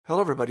Hello,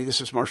 everybody. This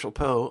is Marshall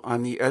Poe.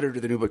 I'm the editor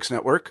of the New Books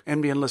Network.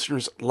 NBN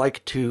listeners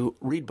like to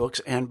read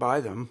books and buy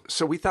them.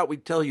 So we thought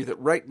we'd tell you that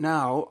right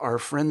now, our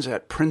friends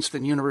at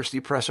Princeton University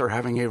Press are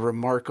having a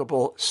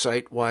remarkable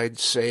site-wide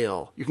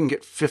sale. You can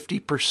get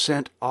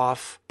 50%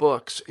 off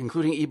books,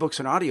 including ebooks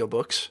and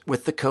audiobooks,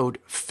 with the code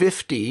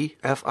 50,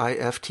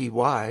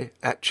 F-I-F-T-Y,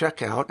 at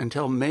checkout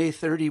until May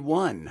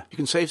 31. You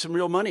can save some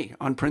real money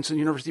on Princeton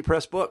University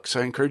Press books.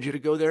 I encourage you to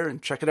go there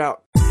and check it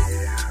out.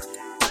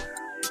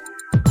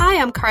 Hi,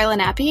 I'm Carla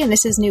Nappi, and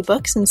this is New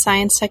Books in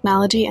Science,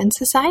 Technology, and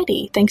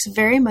Society. Thanks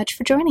very much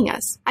for joining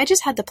us. I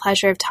just had the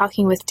pleasure of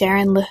talking with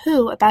Darren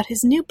LaHoo about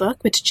his new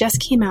book, which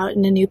just came out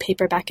in a new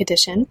paperback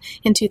edition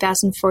in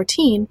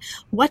 2014,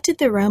 What Did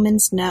the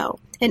Romans Know?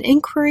 An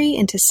Inquiry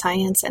into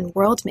Science and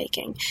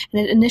World-Making,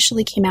 and it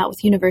initially came out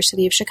with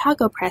University of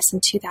Chicago Press in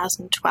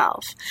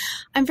 2012.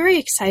 I'm very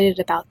excited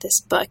about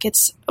this book.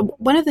 It's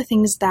one of the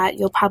things that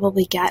you'll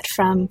probably get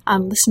from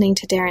listening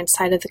to Darren's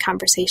side of the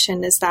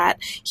conversation is that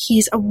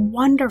he's a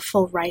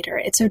wonderful writer.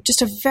 It's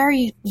just a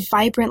very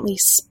vibrantly,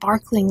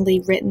 sparklingly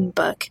written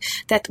book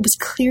that was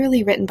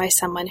clearly written by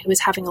someone who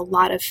was having a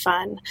lot of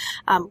fun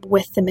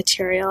with the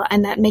material,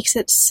 and that makes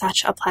it such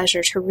a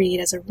pleasure to read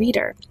as a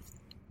reader.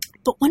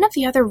 But one of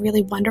the other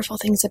really wonderful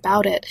things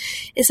about it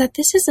is that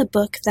this is a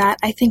book that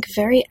I think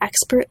very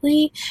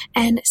expertly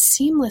and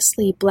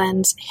seamlessly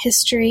blends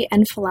history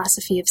and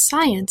philosophy of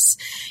science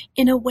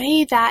in a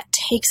way that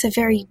takes a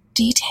very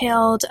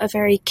detailed, a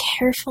very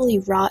carefully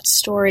wrought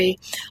story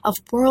of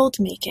world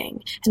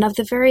making and of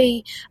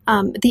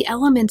the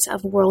elements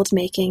of world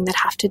making that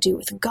have to do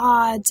with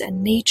gods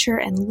and nature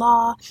and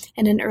law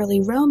in an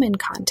early Roman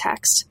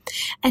context,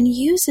 and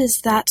uses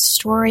that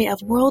story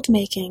of world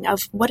making, of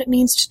what it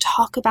means to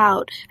talk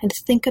about and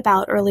think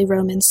about early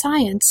Roman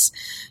science,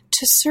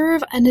 to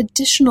serve an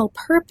additional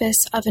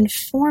purpose of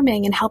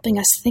informing and helping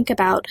us think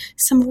about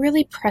some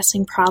really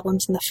pressing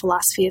problems in the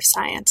philosophy of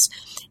science.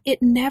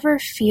 It never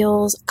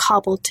feels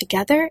cobbled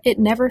together. It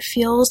never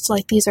feels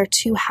like these are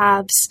two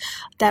halves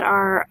that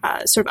are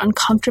sort of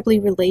uncomfortably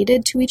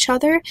related to each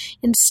other.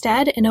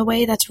 Instead, in a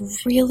way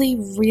that's really,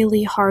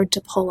 really hard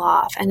to pull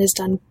off and is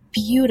done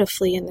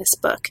beautifully in this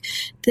book.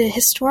 The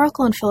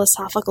historical and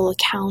philosophical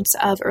accounts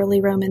of early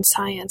Roman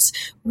science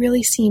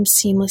really seem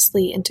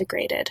seamlessly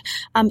integrated.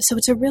 So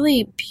it's a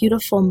really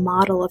beautiful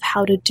model of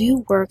how to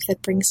do work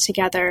that brings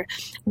together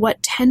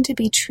what tend to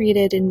be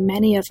treated in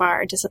many of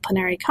our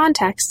disciplinary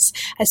contexts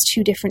as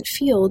two different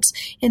fields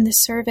in the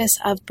service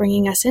of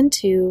bringing us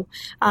into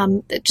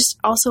just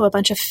also a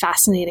bunch of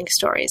fascinating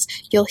stories.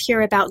 You'll hear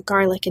about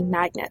garlic and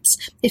magnets.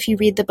 If you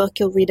read the book,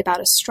 you'll read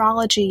about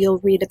astrology, you'll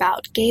read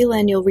about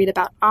Galen, you'll read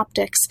about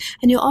optics,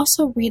 and you'll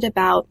also read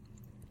about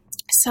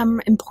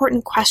some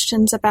important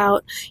questions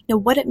about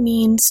what it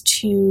means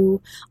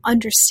to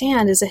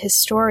understand as a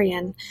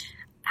historian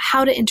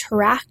how to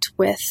interact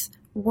with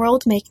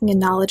world making and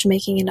knowledge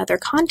making in other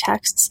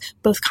contexts,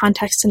 both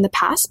contexts in the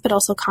past, but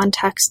also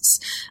contexts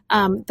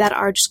that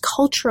are just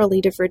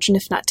culturally divergent,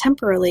 if not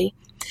temporally,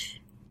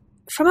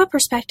 from a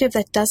perspective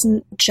that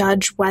doesn't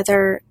judge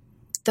whether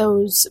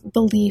those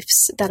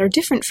beliefs that are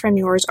different from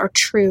yours are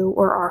true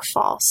or are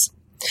false.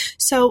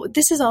 So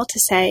this is all to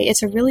say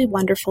it's a really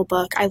wonderful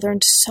book. I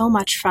learned so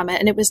much from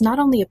it, and it was not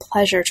only a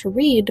pleasure to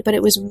read, but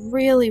it was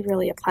really,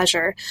 really a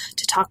pleasure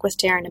to talk with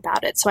Darren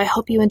about it. So I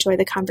hope you enjoy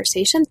the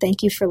conversation.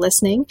 Thank you for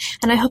listening,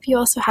 and I hope you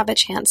also have a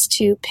chance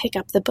to pick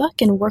up the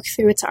book and work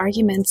through its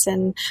arguments,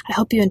 and I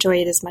hope you enjoy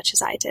it as much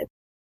as I did.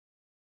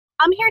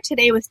 I'm here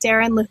today with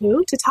Darren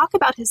LaHoo to talk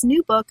about his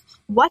new book,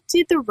 What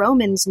Did the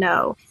Romans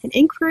Know? An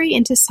Inquiry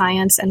into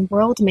Science and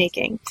World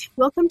Making.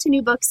 Welcome to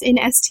New Books in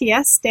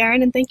STS,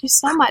 Darren, and thank you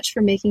so much for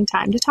making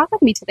time to talk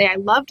with me today. I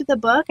loved the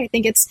book. I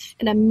think it's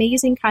an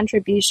amazing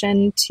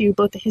contribution to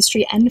both the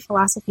history and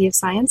philosophy of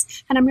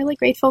science, and I'm really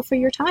grateful for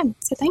your time.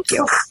 So thank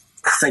you.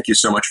 Thank you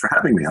so much for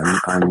having me.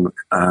 I'm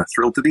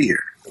thrilled to be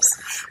here.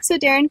 So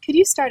Darren, could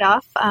you start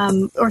us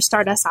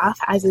off,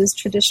 as is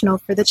traditional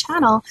for the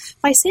channel,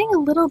 by saying a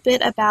little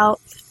bit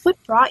about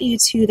what brought you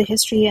to the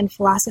history and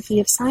philosophy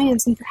of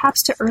science, and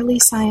perhaps to early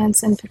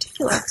science in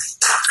particular?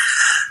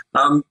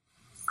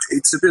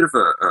 It's a bit of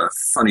a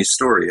funny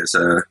story. As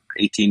a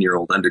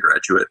 18-year-old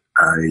undergraduate,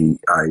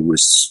 I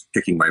was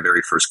picking my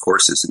very first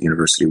courses at the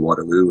University of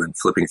Waterloo and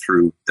flipping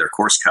through their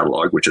course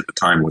catalog, which at the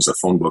time was a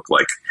phone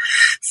book-like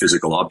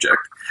physical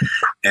object,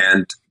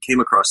 and came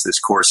across this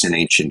course in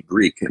ancient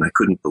Greek, and I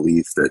couldn't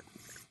believe that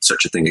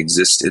such a thing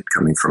existed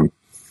coming from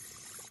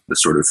the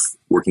sort of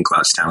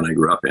working-class town I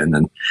grew up in,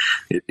 and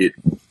it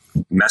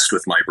messed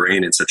with my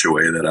brain in such a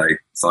way that I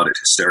thought it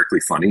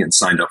hysterically funny and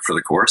signed up for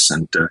the course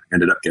and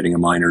ended up getting a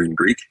minor in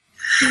Greek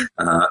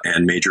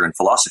and major in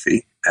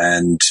philosophy.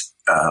 And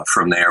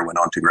from there went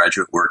on to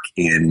graduate work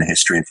in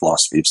history and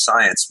philosophy of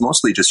science,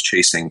 mostly just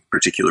chasing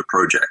particular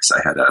projects.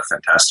 I had a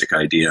fantastic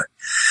idea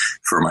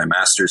for my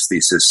master's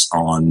thesis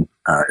on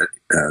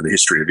the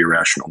history of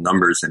irrational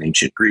numbers in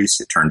ancient Greece.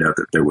 It turned out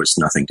that there was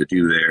nothing to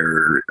do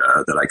there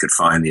that I could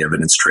find. The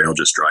evidence trail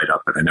just dried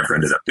up, and I never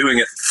ended up doing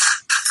it.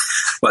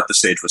 But the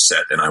stage was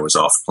set, and I was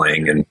off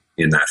playing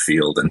in that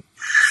field, and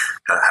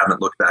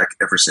haven't looked back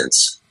ever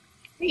since.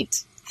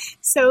 Great.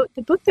 So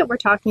the book that we're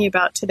talking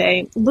about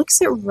today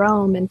looks at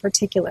Rome in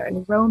particular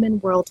and Roman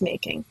world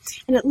making.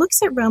 And it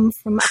looks at Rome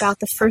from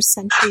about the 1st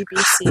century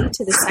BC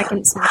to the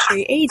 2nd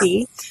century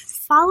AD,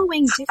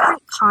 following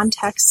different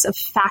contexts of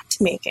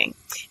fact-making.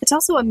 It's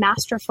also a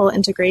masterful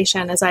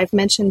integration, as I've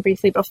mentioned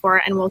briefly before,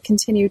 and will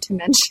continue to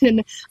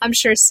mention, I'm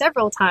sure,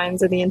 several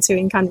times in the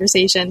ensuing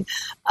conversation,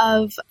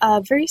 of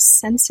a very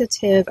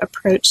sensitive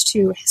approach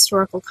to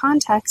historical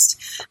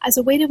context as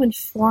a way to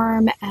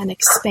inform and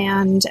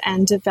expand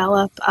and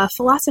develop a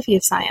philosophy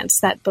of science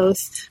that both,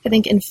 I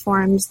think,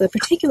 informs the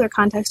particular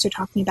context you're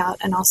talking about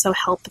and also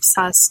helps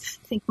us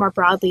think more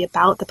broadly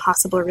about the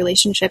possible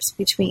relationships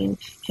between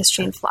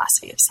history and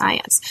philosophy of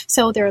science.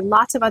 So there are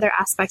lots of other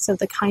aspects of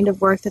the kind of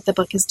work that the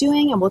book is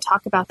doing, and we'll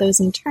talk about those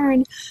in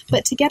turn.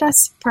 But to get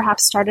us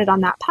perhaps started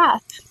on that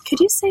path, could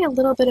you say a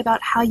little bit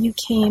about how you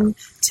came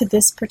to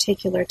this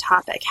particular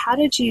topic? How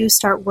did you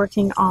start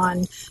working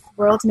on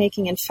world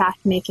making and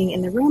fact making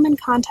in the Roman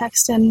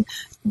context, and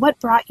what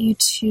brought you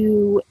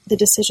to the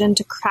decision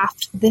to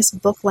craft this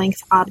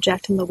book-length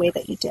object in the way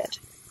that you did?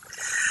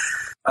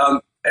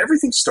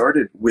 Everything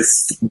started with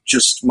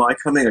just my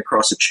coming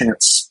across a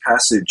chance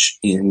passage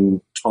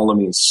in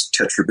Ptolemy's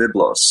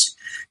Tetrabiblos,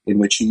 in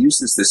which he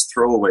uses this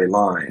throwaway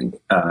line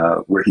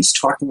where he's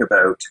talking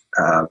about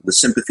the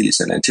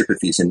sympathies and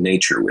antipathies in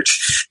nature,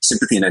 which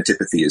sympathy and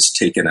antipathy is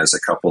taken as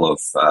a couple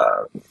of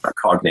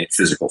cognate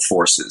physical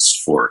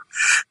forces for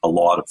a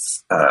lot of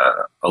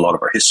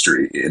our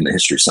history in the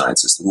history of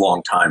sciences. A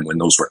long time when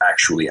those were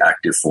actually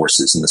active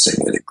forces in the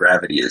same way that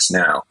gravity is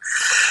now,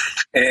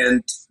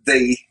 and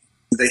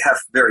they have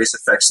various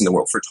effects in the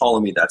world. For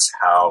Ptolemy, that's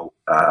how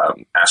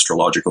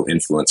astrological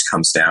influence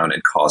comes down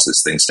and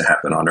causes things to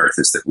happen on Earth,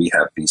 is that we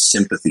have these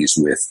sympathies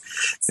with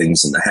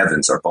things in the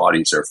heavens. Our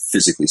bodies are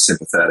physically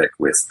sympathetic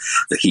with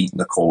the heat and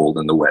the cold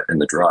and the wet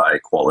and the dry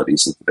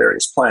qualities of the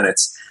various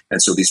planets.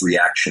 And so these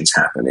reactions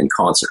happen in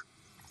concert.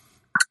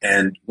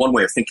 And one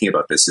way of thinking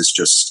about this is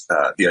just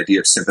the idea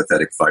of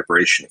sympathetic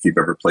vibration. If you've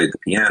ever played the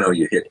piano,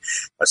 you hit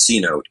a C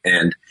note,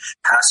 and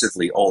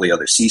passively all the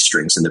other C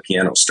strings in the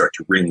piano start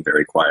to ring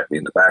very quietly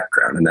in the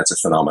background. And that's a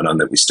phenomenon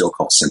that we still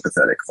call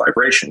sympathetic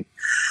vibration.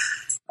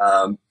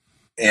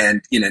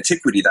 And in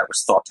antiquity, that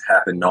was thought to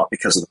happen not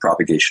because of the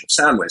propagation of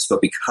sound waves,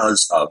 but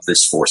because of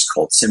this force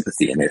called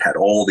sympathy. And it had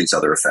all these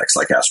other effects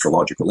like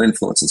astrological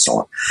influence and so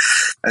on.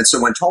 And so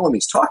when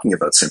Ptolemy's talking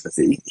about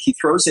sympathy, he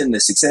throws in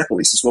this example.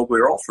 He says, well,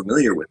 we're all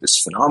familiar with this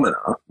phenomena.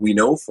 We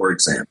know, for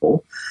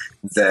example,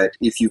 that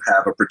if you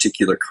have a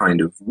particular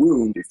kind of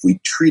wound, if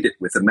we treat it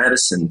with a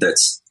medicine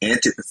that's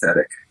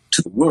antipathetic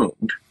to the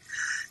wound,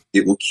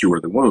 it will cure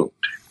the wound.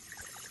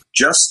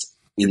 Just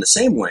in the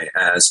same way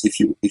as if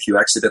you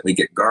accidentally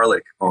get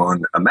garlic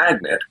on a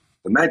magnet,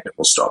 the magnet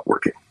will stop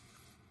working.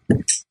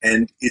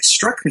 And it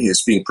struck me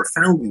as being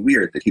profoundly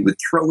weird that he would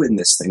throw in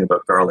this thing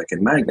about garlic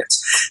and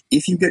magnets.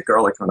 If you get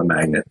garlic on a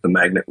magnet, the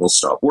magnet will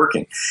stop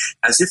working,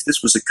 as if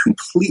this was a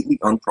completely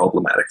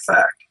unproblematic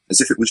fact,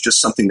 as if it was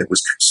just something that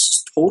was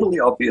totally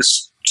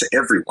obvious to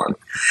everyone.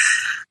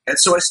 And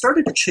so I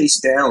started to chase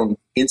down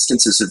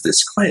instances of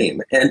this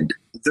claim, and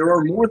there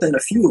are more than a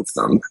few of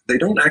them. They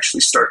don't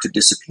actually start to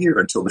disappear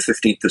until the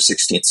 15th or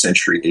 16th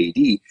century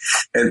AD.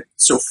 And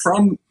so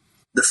from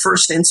the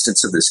first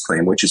instance of this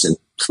claim, which is in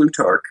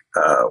Plutarch,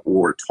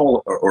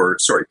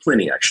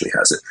 Pliny actually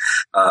has it.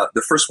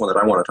 The first one that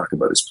I want to talk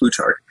about is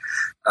Plutarch.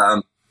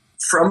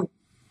 From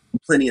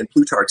Pliny and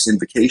Plutarch's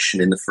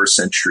invocation in the 1st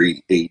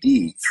century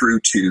AD through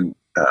to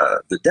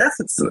the death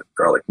of the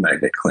garlic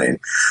magnet claim,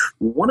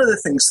 one of the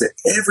things that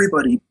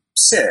everybody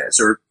says,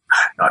 or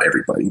not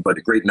everybody, but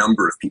a great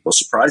number of people,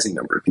 surprising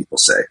number of people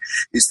say,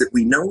 is that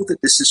we know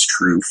that this is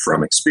true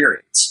from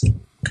experience.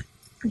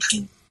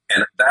 Mm-hmm.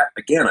 And that,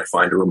 again, I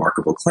find a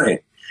remarkable claim.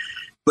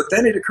 But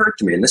then it occurred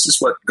to me, and this is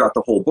what got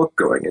the whole book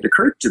going, it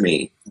occurred to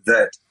me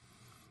that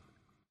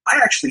I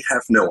actually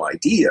have no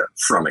idea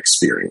from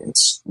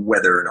experience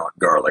whether or not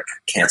garlic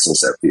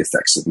cancels out the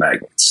effects of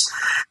magnets.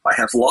 I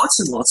have lots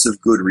and lots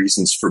of good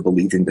reasons for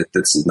believing that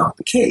this is not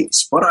the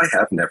case, but I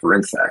have never,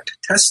 in fact,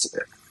 tested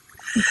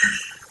it.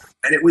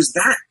 And it was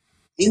that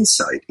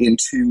insight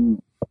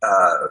into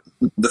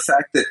the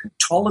fact that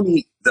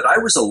Ptolemy, that I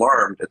was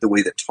alarmed at the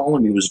way that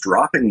Ptolemy was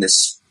dropping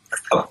this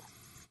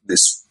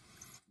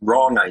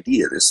wrong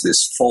idea,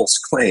 this false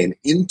claim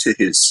into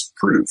his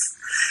proof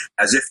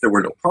as if there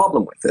were no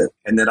problem with it,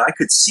 and that I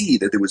could see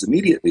that there was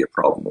immediately a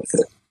problem with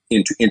it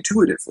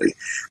intuitively,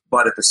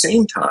 but at the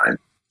same time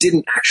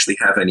didn't actually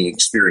have any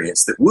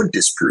experience that would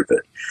disprove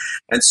it.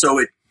 And so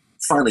it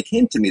finally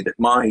came to me that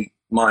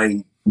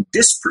my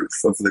disproof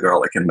of the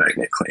garlic and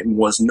magnet claim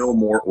was no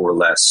more or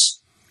less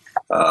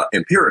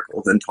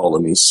empirical than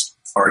Ptolemy's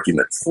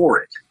argument for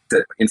it.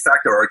 That, in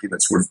fact, our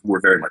arguments were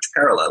very much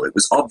parallel. It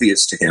was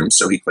obvious to him,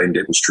 so he claimed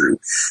it was true.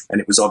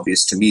 And it was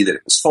obvious to me that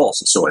it was false,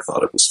 and so I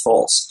thought it was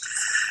false.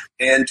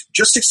 And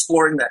just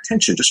exploring that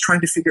tension, just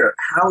trying to figure out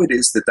how it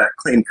is that that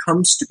claim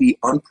comes to be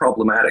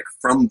unproblematic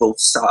from both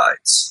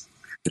sides,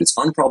 But it's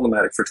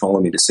unproblematic for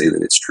Ptolemy to say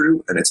that it's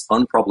true, and it's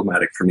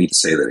unproblematic for me to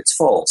say that it's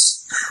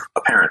false,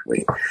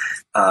 apparently.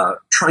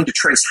 Trying to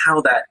trace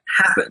how that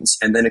happens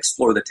and then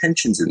explore the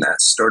tensions in that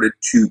started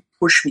to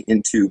push me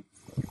into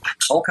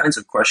all kinds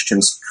of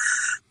questions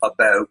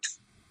about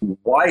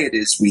why it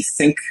is we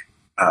think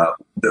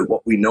that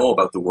what we know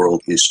about the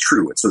world is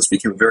true. And so it's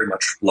become a very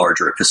much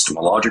larger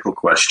epistemological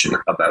question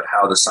about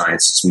how the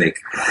sciences make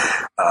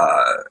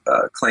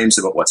claims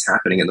about what's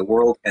happening in the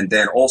world, and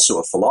then also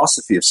a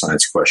philosophy of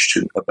science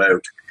question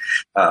about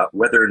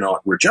whether or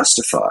not we're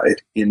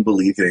justified in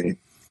believing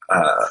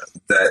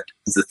that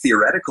the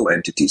theoretical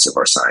entities of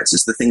our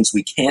sciences, the things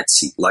we can't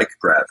see, like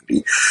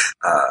gravity,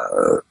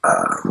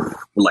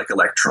 like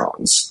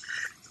electrons,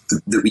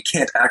 that we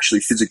can't actually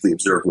physically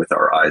observe with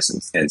our eyes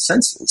and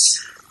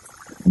senses,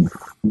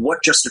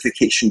 what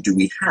justification do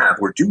we have,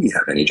 or do we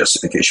have any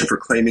justification for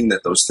claiming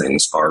that those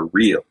things are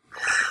real?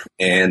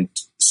 And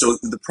so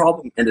the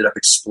problem ended up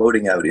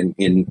exploding out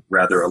in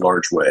rather a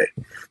large way.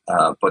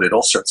 But it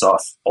all starts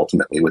off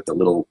ultimately with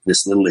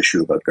this little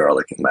issue about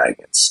garlic and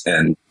magnets.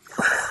 And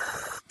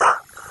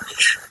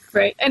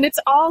right. And it's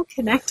all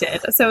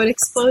connected. So it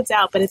explodes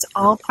out, but it's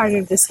all part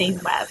of the same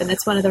web. And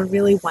it's one of the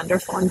really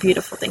wonderful and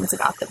beautiful things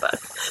about the book.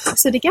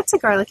 So to get to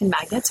garlic and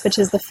magnets, which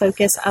is the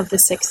focus of the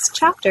 6th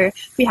chapter,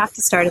 we have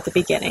to start at the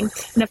beginning.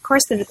 And of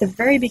course, at the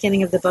very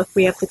beginning of the book,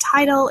 we have the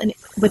title, and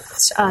with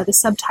the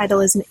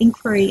subtitle is An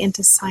Inquiry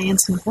into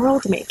Science and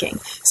World Making.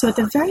 So at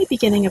the very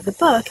beginning of the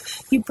book,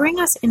 you bring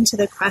us into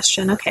the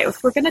question, okay,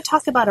 if we're going to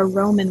talk about a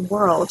Roman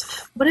world,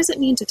 what does it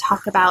mean to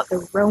talk about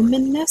the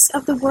Romanness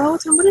of the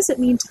world? And what does it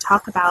mean to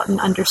talk about and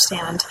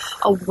understand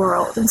a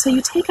world? And so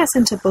you take us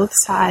into both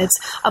sides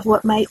of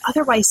what might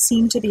otherwise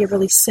seem to be a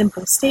really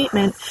simple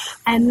statement,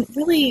 and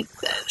really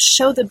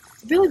show the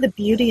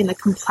beauty and the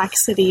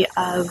complexity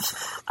of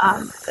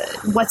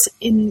what's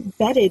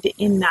embedded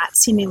in that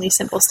seemingly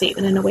simple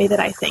statement in a way that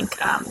I think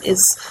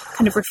is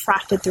kind of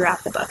refracted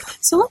throughout the book.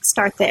 So let's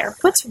start there.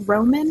 What's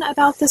Roman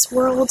about this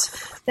world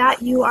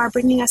that you are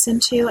bringing us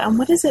into, and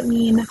what does it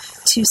mean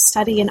to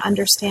study and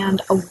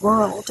understand a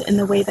world in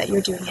the way that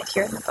you're doing it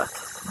here in the book?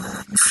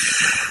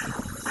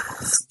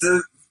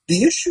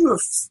 The issue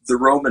of the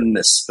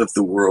Romanness of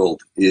the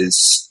world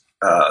is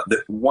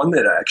the one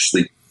that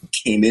actually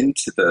came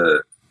into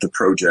the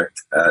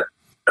project at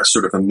a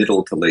sort of a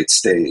middle to late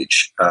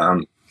stage.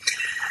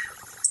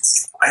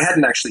 I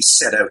hadn't actually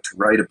set out to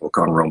write a book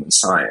on Roman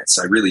science.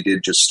 I really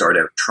did just start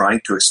out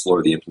trying to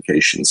explore the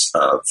implications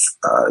of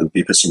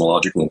the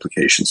epistemological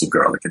implications of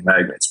garlic and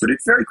magnets. But it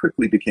very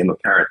quickly became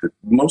apparent that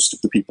most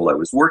of the people I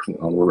was working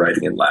on were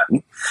writing in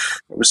Latin.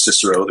 There was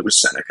Cicero, there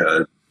was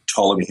Seneca,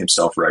 Ptolemy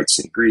himself writes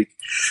in Greek,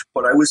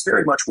 but I was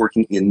very much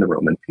working in the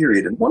Roman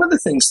period. And one of the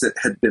things that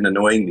had been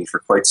annoying me for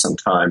quite some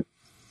time,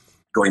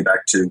 going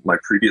back to my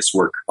previous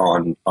work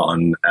on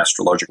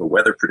astrological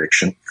weather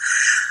prediction,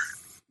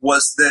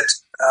 was that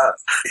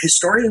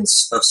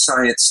historians of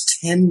science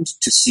tend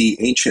to see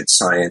ancient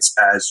science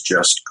as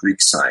just Greek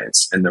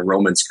science, and the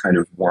Romans kind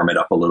of warm it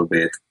up a little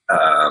bit,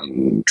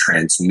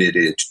 transmit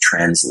it,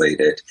 translate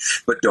it,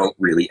 but don't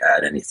really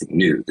add anything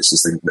new. This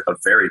is a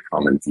very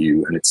common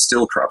view, and it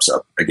still crops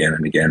up again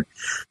and again.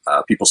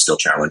 People still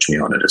challenge me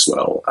on it as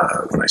well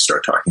when I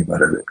start talking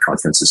about it at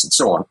conferences and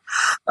so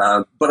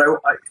on. But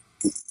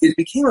it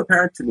became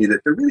apparent to me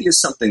that there really is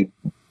something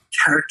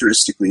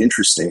characteristically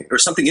interesting, or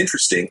something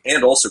interesting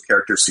and also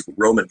characteristically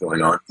Roman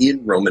going on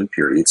in Roman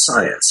period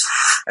science.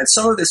 And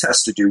some of this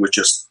has to do with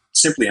just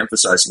simply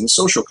emphasizing the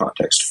social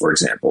context, for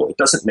example. It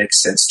doesn't make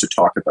sense to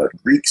talk about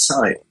Greek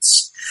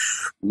science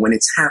when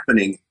it's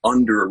happening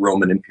under a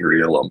Roman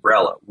imperial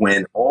umbrella,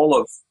 when all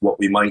of what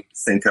we might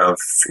think of,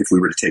 if we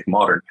were to take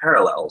modern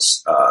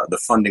parallels, the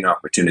funding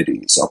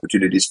opportunities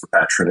for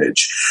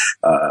patronage,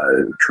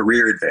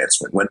 career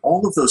advancement, when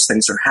all of those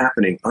things are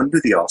happening under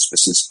the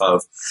auspices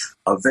of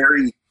a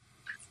very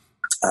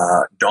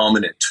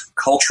dominant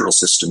cultural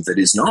system that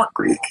is not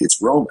Greek, it's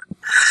Roman.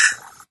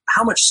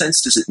 How much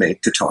sense does it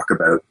make to talk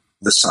about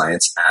the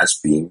science as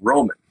being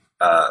Roman?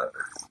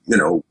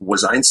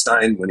 Was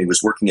Einstein, when he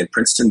was working in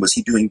Princeton, was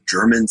he doing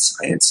German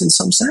science in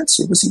some sense,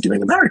 or was he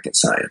doing American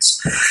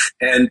science?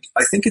 And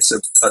I think it's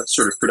a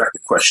sort of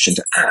productive question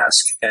to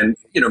ask. And,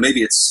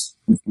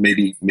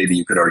 maybe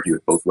you could argue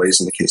it both ways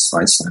in the case of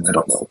Einstein, I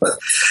don't know.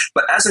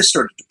 But as I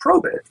started to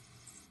probe it,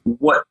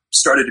 what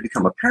started to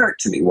become apparent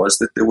to me was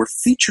that there were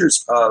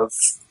features of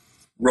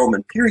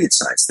Roman period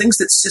science, things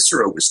that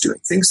Cicero was doing,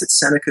 things that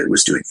Seneca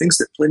was doing, things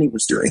that Pliny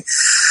was doing,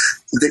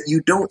 that you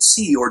don't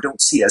see or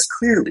don't see as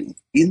clearly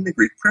in the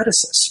Greek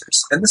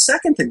predecessors. And the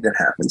second thing that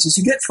happens is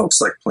you get folks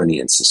like Pliny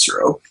and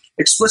Cicero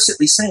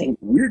explicitly saying,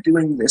 we're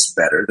doing this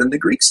better than the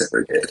Greeks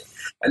ever did.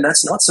 And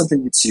that's not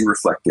something you'd see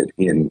reflected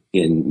in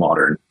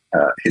modern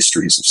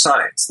histories of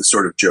science. The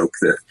sort of joke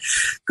that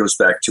goes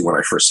back to when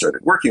I first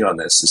started working on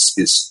this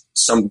is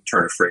some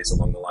turn of phrase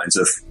along the lines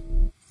of,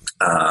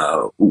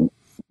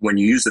 when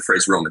you use the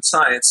phrase Roman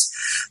science,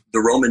 the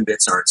Roman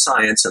bits aren't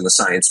science and the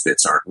science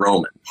bits aren't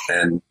Roman.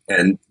 And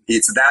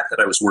it's that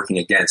I was working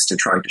against in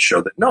trying to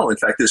show that, no, in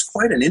fact, there's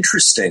quite an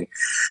interesting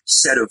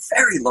set of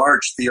very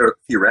large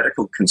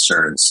theoretical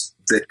concerns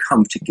that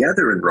come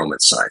together in Roman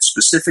science,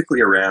 specifically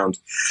around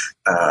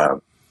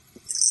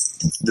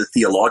the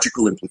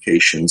theological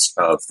implications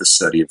of the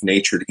study of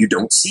nature that you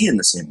don't see in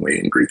the same way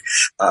in Greek,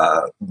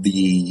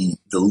 the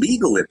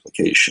legal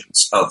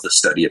implications of the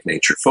study of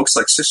nature. Folks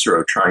like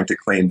Cicero trying to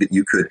claim that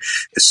you could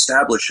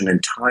establish an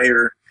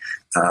entire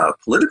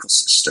political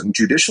system,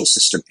 judicial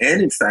system,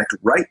 and in fact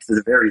write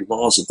the very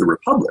laws of the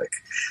Republic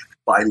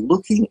by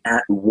looking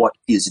at what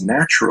is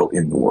natural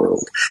in the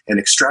world and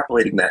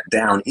extrapolating that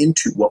down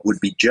into what would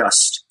be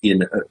just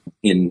in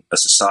a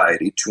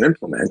society to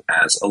implement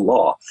as a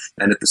law.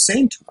 And at the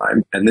same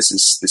time, and this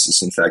is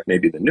in fact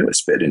maybe the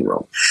newest bit in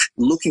Rome,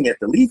 looking at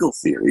the legal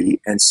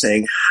theory and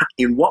saying,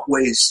 in what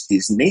ways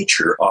is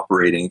nature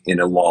operating in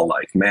a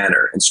law-like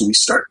manner? And so we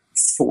start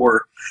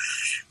for,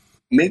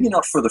 maybe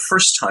not for the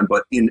first time,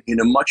 but in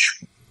a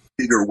much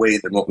bigger way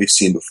than what we've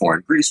seen before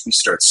in Greece, we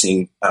start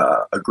seeing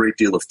a great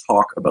deal of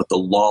talk about the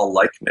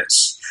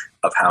law-likeness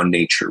of how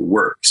nature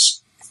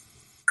works.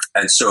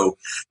 And so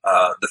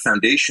the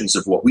foundations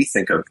of what we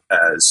think of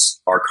as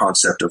our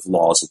concept of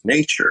laws of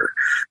nature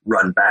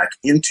run back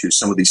into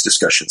some of these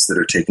discussions that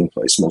are taking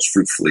place most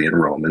fruitfully in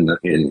Rome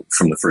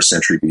from the 1st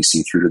century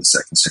BC through to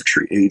the 2nd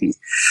century AD.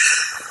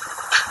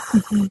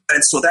 Mm-hmm.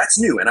 And so that's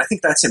new, and I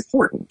think that's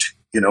important.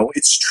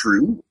 It's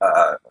true.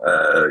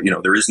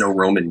 There is no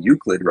Roman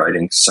Euclid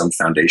writing some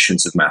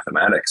foundations of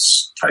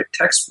mathematics type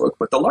textbook,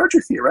 but the larger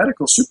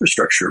theoretical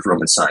superstructure of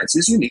Roman science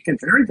is unique and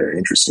very, very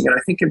interesting, and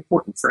I think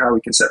important for how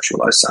we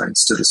conceptualize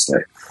science to this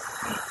day.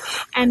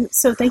 And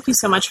so thank you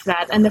so much for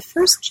that. And the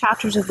first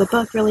chapters of the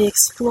book really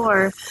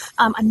explore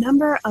a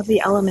number of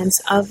the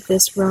elements of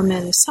this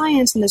Roman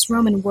science and this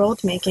Roman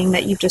world making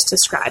that you've just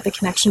described, the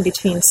connection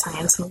between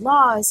science and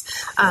laws.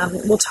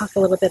 We'll talk a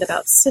little bit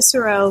about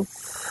Cicero.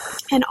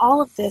 And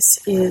all of this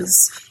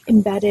is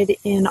embedded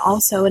in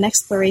also an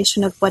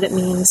exploration of what it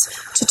means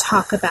to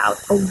talk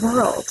about a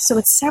world. So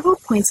at several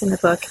points in the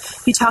book,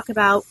 you talk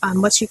about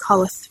what you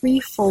call a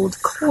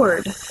threefold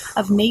chord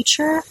of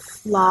nature,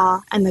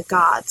 law, and the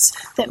gods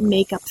that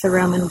make up the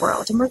Roman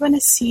world. And we're going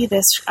to see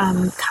this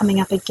coming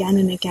up again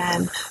and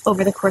again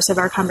over the course of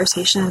our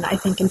conversation, I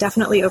think, and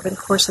definitely over the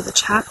course of the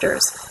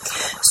chapters.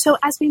 So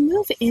as we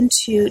move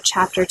into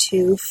chapter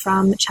 2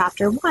 from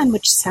chapter 1,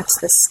 which sets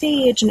the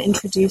stage and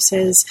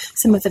introduces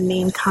some of the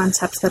main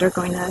concepts that are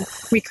going to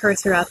recur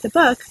throughout the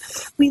book,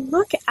 we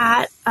look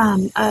at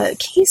a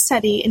case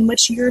study in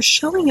which you're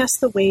showing us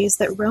the ways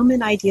that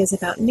Roman ideas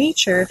about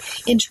nature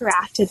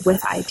interacted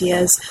with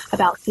ideas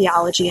about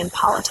theology and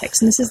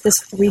politics. And this is this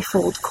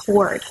threefold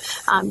chord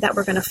that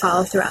we're going to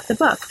follow throughout the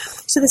book.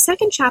 So the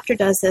second chapter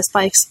does this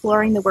by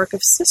exploring the work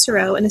of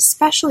Cicero, and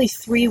especially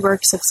 3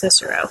 works of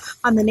Cicero,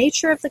 on the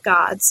nature of the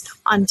gods,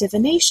 on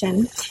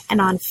divination,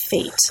 and on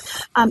fate.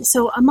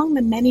 So among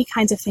the many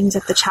kinds of things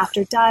that the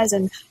chapter does,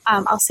 and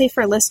I'll say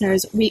for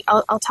listeners,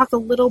 I'll talk a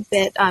little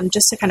bit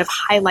just to kind of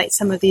highlight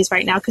some of these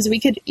right now, because we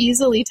could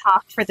easily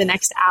talk for the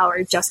next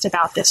hour just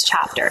about this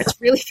chapter. It's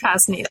really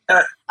fascinating.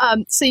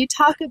 So you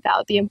talk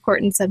about the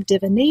importance of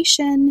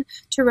divination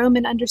to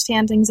Roman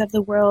understandings of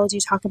the world. You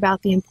talk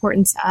about the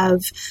importance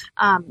of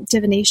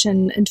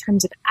divination in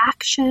terms of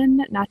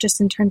action, not just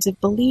in terms of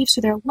belief.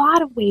 So there are a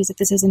lot of ways that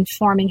this is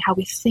informing how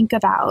we think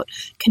about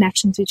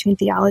connections between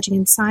theology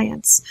and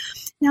science.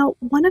 Now,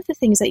 one of the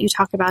things that you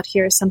talk about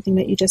here is something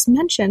that you just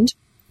mentioned,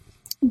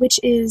 which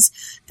is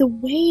the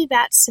way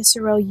that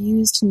Cicero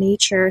used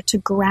nature to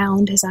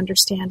ground his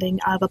understanding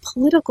of a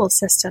political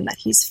system that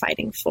he's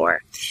fighting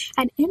for.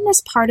 And in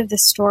this part of the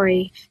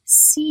story,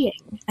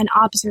 seeing and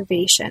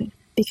observation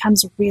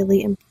becomes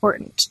really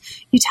important.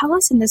 You tell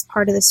us in this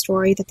part of the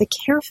story that the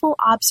careful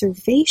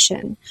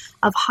observation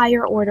of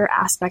higher order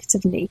aspects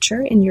of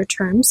nature, in your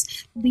terms,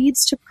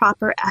 leads to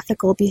proper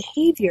ethical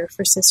behavior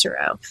for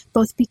Cicero,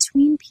 both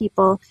between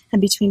people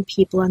and between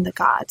people and the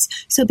gods.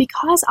 So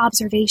because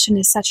observation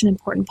is such an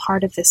important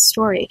part of this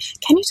story,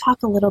 can you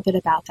talk a little bit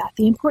about that,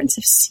 the importance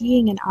of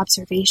seeing and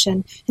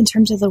observation in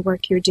terms of the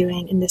work you're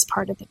doing in this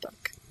part of the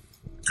book?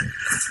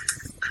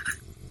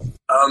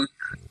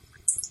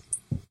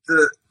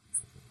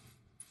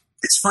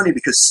 It's funny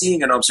because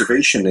seeing and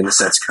observation, in a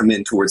sense, come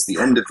in towards the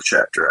end of the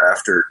chapter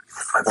after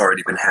I've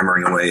already been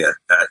hammering away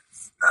at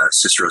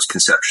Cicero's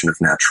conception of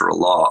natural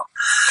law.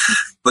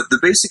 But the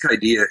basic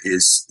idea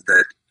is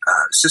that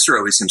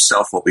Cicero is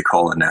himself what we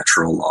call a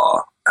natural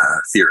law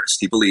theorist.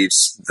 He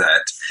believes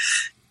that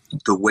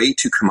the way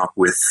to come up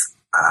with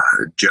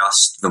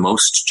the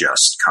most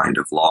just kind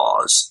of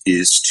laws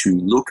is to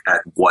look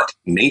at what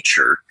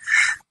nature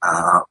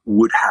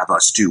would have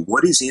us do,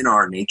 what is in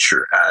our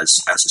nature as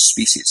a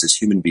species, as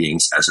human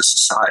beings, as a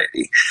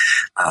society,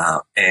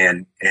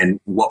 and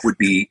what would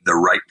be the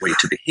right way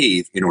to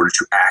behave in order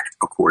to act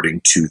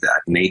according to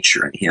that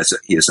nature. And he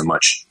has a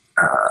much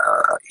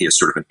he has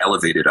sort of an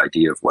elevated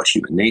idea of what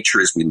human nature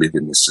is. We live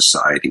in this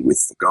society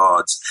with the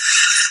gods.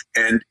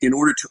 And in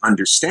order to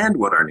understand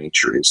what our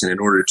nature is, and in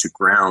order to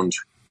ground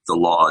the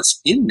laws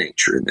in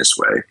nature in this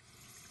way,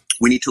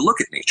 we need to look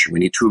at nature. We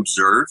need to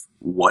observe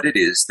what it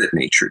is that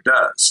nature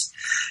does.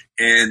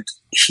 And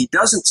he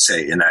doesn't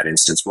say in that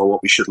instance, well,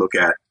 what we should look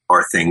at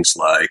are things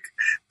like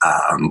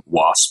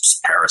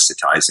wasps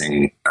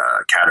parasitizing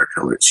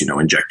caterpillars,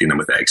 injecting them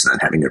with eggs and then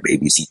having their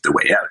babies eat their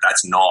way out.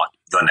 That's not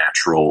the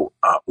natural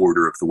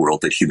order of the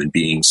world that human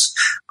beings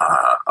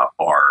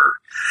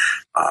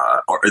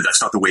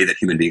that's not the way that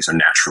human beings are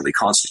naturally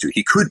constituted.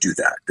 He could do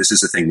that. This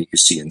is a thing that you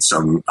see in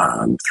some,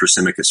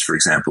 Thrasymachus, for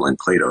example, in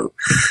Plato,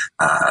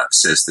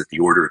 says that the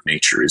order of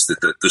nature is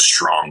that the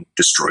strong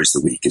destroys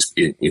the weak,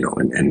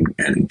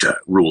 and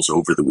rules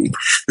over the weak.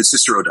 But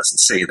Cicero doesn't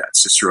say that.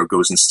 Cicero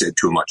goes instead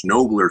to a much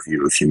nobler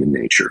view of human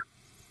nature.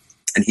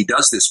 And he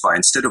does this by,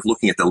 instead of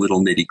looking at the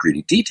little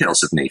nitty-gritty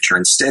details of nature,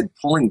 instead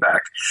pulling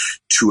back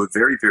to a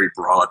very, very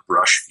broad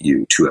brush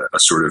view, to a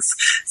sort of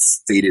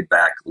faded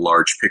back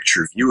large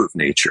picture view of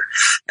nature,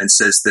 and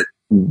says that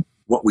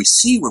what we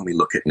see when we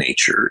look at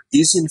nature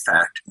is, in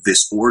fact,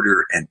 this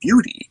order and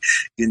beauty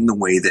in the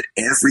way that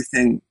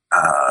everything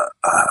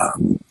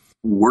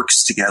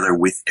works together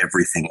with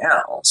everything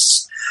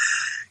else.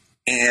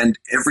 And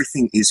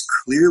everything is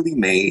clearly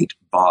made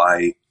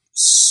by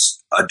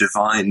a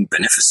divine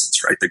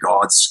beneficence, right? The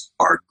gods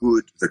are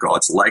good, the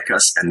gods like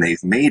us, and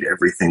they've made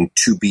everything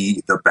to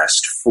be the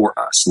best for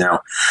us.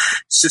 Now,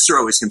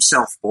 Cicero is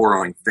himself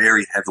borrowing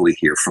very heavily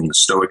here from the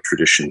Stoic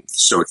tradition, the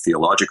Stoic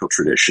theological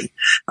tradition,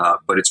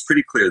 but it's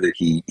pretty clear that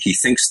he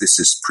thinks this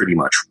is pretty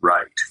much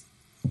right.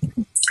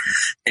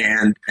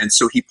 And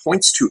so he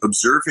points to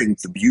observing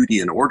the beauty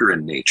and order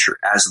in nature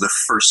as the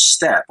first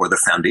step, or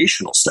the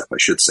foundational step, I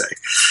should say,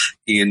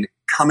 in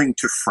coming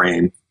to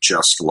frame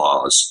just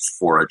laws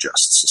for a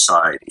just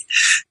society.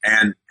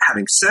 And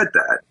having said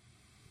that,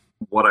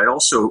 what I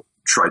also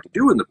tried to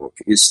do in the book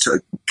is to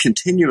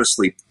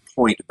continuously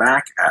point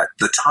back at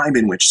the time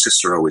in which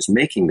Cicero is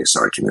making this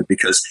argument,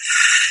 because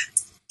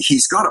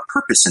he's got a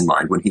purpose in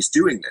mind when he's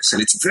doing this,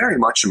 and it's very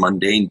much a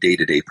mundane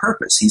day-to-day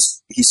purpose.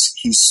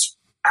 He's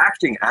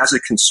acting as a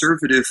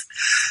conservative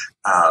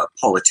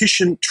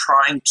politician,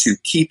 trying to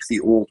keep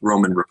the old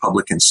Roman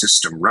Republican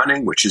system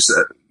running, which is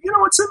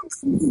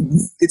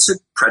it's a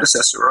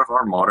predecessor of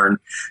our modern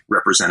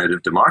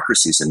representative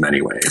democracies in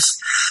many ways.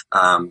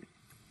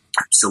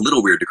 It's a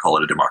little weird to call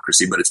it a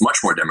democracy, but it's much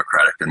more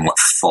democratic than what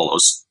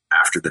follows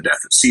after the death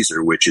of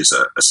Caesar, which is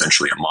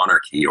essentially a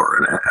monarchy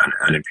or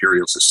an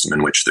imperial system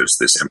in which there's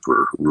this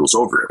emperor who rules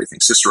over everything.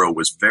 Cicero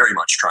was very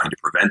much trying to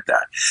prevent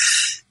that.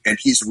 And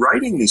he's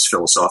writing these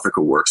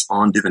philosophical works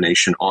on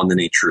divination, on the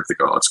nature of the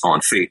gods,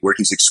 on fate, where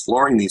he's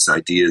exploring these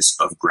ideas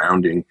of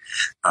grounding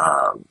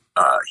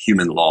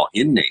human law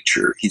in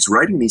nature. He's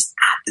writing these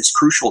at this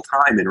crucial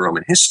time in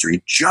Roman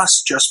history,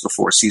 just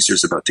before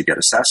Caesar's about to get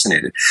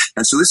assassinated.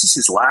 And so this is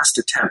his last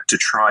attempt to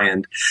try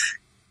and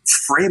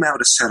frame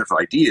out a set of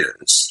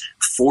ideas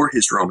for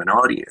his Roman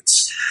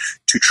audience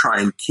to try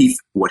and keep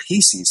what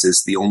he sees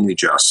as the only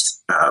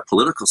just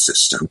political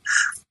system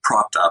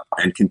propped up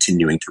and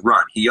continuing to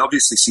run. He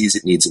obviously sees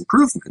it needs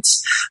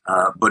improvements,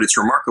 but it's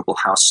remarkable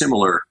how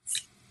similar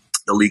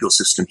the legal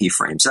system he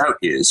frames out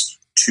is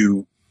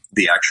to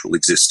the actual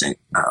existing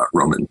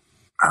Roman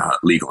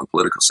legal and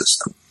political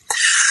system.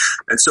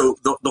 And so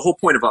the whole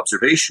point of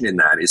observation in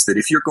that is that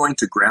if you're going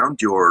to ground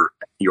your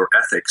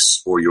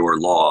ethics or your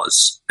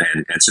laws,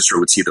 and Cicero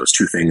would see those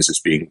two things as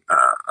being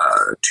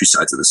two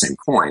sides of the same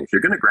coin, if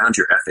you're going to ground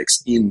your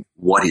ethics in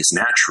what is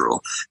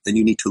natural, then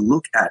you need to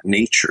look at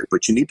nature.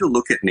 But you need to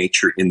look at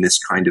nature in this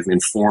kind of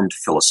informed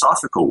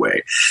philosophical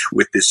way,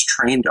 with this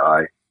trained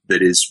eye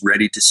that is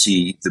ready to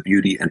see the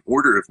beauty and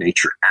order of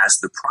nature as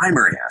the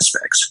primary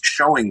aspects,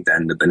 showing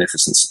then the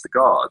beneficence of the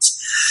gods,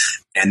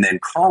 and then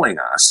calling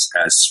us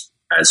as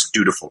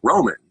dutiful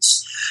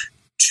Romans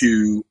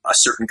to a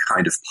certain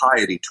kind of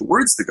piety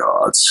towards the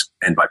gods.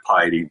 And by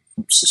piety,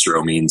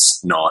 Cicero means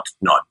not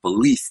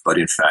belief, but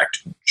in fact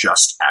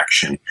just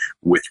action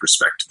with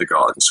respect to the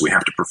gods. And so we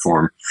have to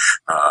perform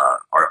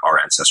our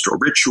ancestral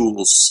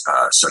rituals,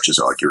 such as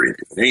augury and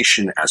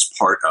divination, as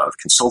part of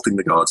consulting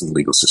the gods in the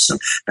legal system.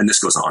 And this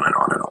goes on and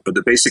on and on. But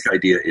the basic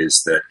idea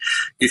is that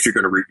if you're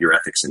going to root your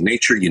ethics in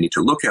nature, you need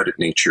to look out at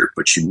nature,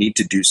 but you need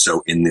to do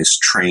so in this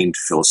trained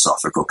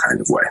philosophical kind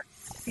of way.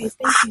 Great,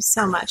 thank you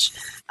so much.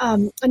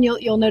 And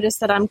you'll notice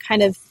that I'm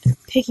kind of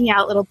picking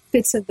out little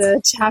bits of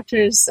the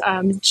chapters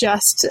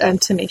just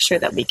to make sure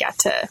that we get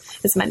to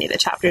as many of the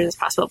chapters as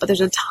possible. But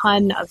there's a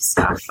ton of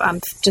stuff,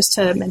 just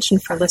to mention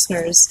for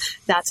listeners,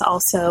 that's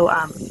also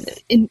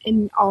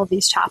in all of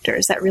these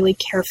chapters that really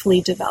carefully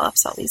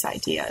develops all these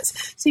ideas.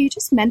 So you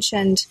just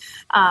mentioned,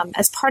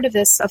 as part of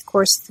this, of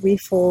course,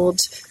 threefold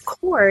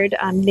chord,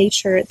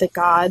 nature, the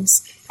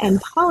gods, and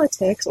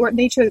politics, or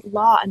nature,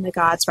 law, and the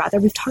gods, rather.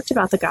 We've talked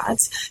about the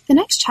gods. The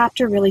next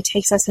chapter really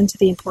takes us into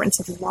the importance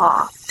of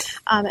law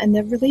and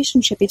the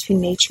relationship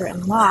between nature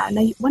and law.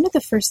 And one of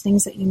the first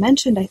things that you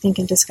mentioned, I think,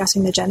 in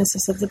discussing the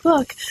genesis of the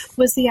book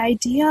was the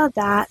idea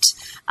that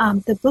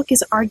the book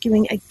is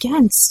arguing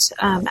against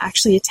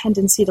actually a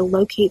tendency to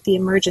locate the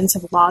emergence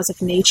of laws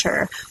of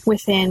nature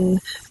within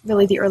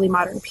really the early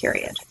modern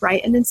period,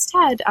 right? And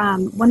instead,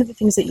 one of the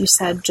things that you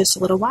said just a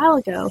little while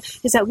ago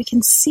is that we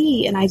can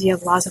see an idea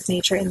of laws of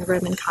nature in the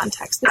Roman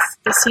context.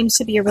 This seems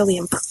to be a really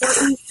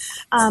important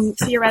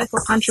theoretical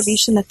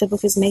contribution that the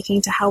book is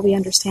making to how we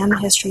understand the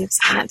history of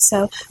science.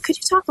 So could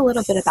you talk a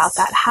little bit about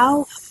that?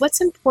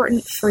 What's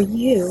important for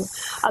you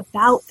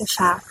about the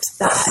fact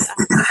that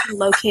we can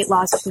locate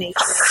laws of nature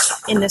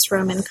in this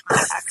Roman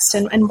context?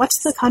 And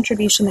what's the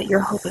contribution that you're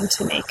hoping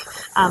to make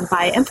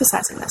by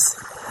emphasizing this?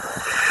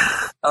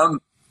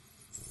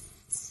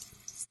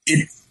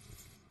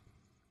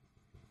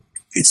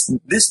 It's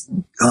this.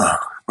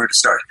 Where to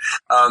start?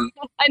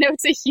 I know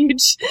it's a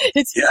huge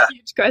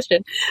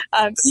question.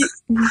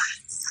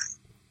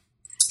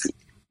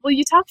 Well,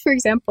 you talk, for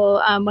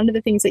example, one of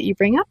the things that you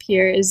bring up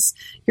here is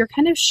you're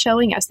kind of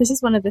showing us, this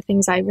is one of the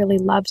things I really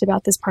loved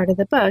about this part of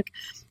the book,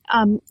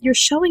 you're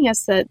showing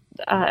us that,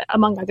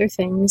 among other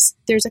things,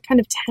 there's a kind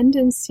of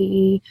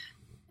tendency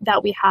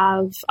that we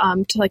have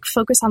to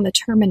focus on the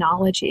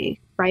terminology,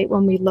 right,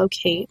 when we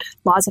locate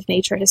laws of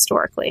nature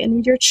historically.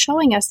 And you're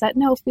showing us that,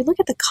 no, if we look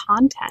at the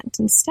content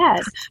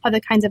instead of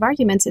the kinds of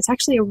arguments, it's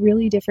actually a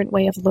really different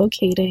way of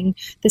locating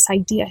this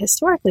idea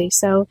historically.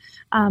 So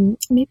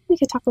maybe we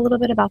could talk a little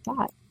bit about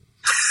that.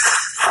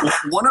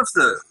 One of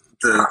the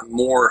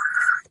more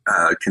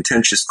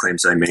contentious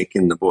claims I make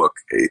in the book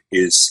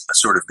is a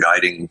sort of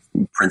guiding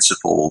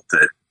principle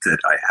that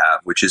I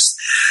have, which is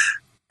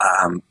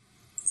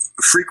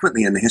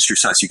frequently in the history of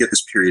science, you get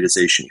this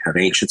periodization. You have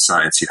ancient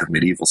science, you have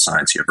medieval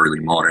science, you have early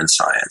modern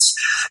science.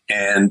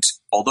 And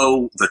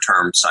although the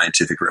term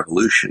scientific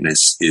revolution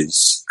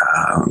is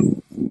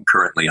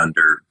currently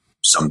under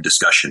some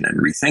discussion and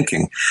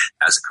rethinking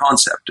as a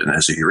concept and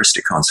as a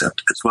heuristic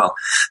concept as well,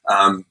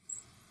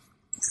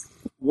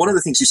 one of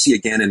the things you see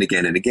again and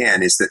again and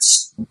again is that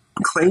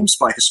claims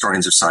by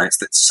historians of science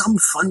that some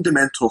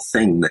fundamental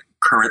thing that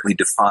currently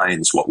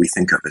defines what we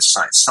think of as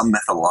science, some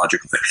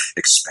methodological thing,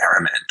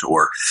 experiment,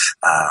 or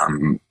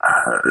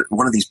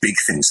one of these big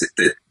things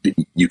that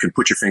you can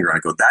put your finger on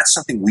and go, that's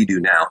something we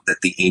do now that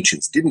the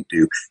ancients didn't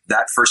do.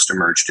 That first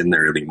emerged in the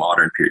early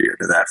modern period,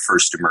 or that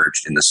first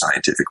emerged in the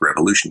scientific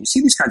revolution. You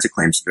see these kinds of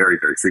claims very,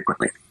 very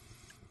frequently.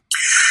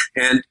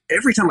 And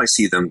every time I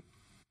see them,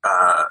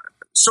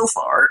 so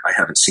far, I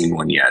haven't seen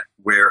one yet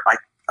where I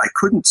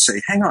couldn't say,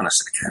 hang on a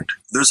second,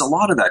 there's a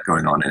lot of that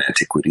going on in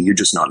antiquity, you're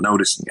just not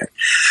noticing it.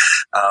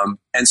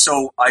 And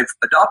so I've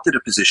adopted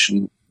a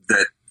position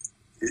that,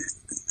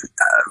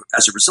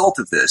 as a result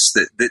of this,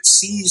 that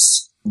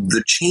sees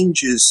the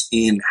changes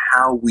in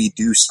how we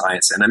do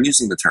science, and I'm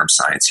using the term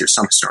science here.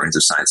 Some historians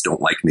of science don't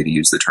like me to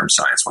use the term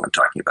science when I'm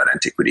talking about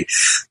antiquity.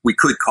 We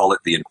could call it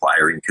the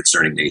inquiry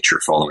concerning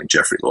nature, following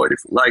Geoffrey Lloyd if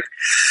we like.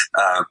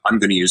 I'm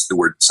going to use the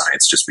word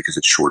science just because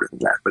it's shorter than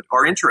that. But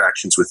our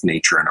interactions with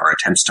nature and our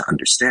attempts to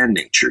understand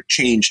nature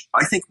change,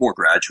 I think, more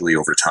gradually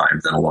over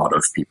time than a lot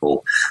of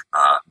people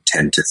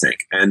tend to think.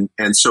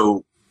 And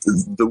so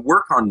the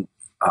work on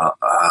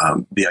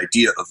the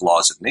idea of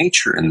laws of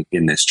nature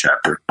in this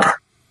chapter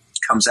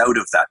comes out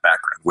of that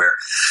background, where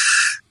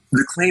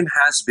the claim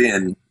has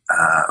been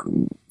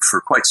for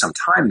quite some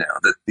time now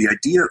that the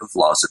idea of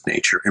laws of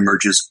nature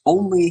emerges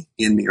only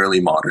in the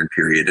early modern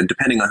period, and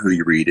depending on who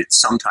you read, it's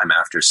sometime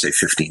after, say,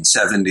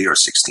 1570 or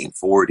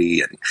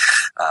 1640, and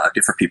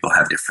different people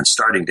have different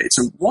starting dates.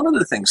 And one of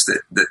the things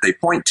that they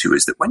point to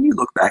is that when you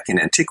look back in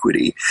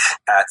antiquity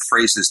at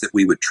phrases that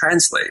we would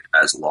translate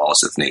as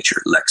laws of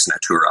nature, lex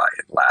naturae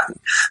in Latin,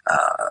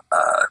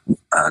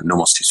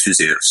 nomos tis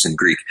physios in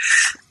Greek,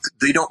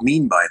 they don't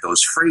mean by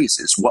those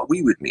phrases what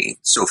we would mean.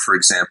 So, for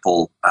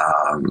example,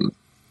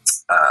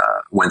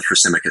 when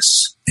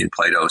Thrasymachus in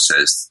Plato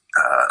says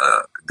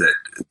that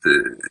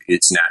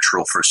it's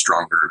natural for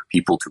stronger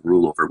people to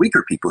rule over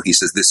weaker people, he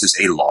says this is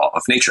a law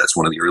of nature. That's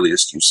one of the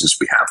earliest uses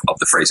we have of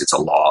the phrase. It's a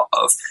law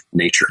of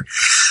nature.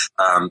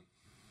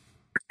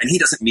 And he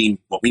doesn't mean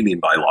what we mean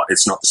by law.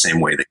 It's not the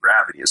same way that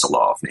gravity is a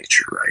law of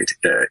nature,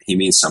 right? He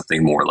means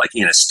something more like,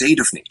 in a state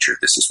of nature,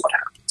 this is what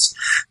happens.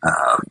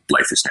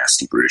 Life is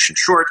nasty, brutish, and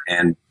short,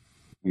 and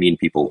mean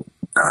people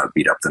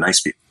beat up the nice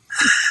people.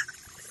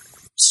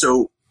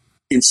 So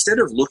instead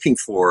of looking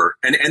for,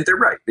 and they're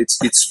right, it's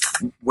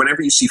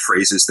whenever you see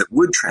phrases that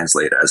would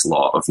translate as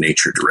law of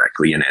nature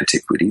directly in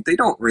antiquity, they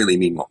don't really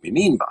mean what we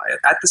mean by it.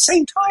 At the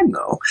same time,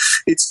 though,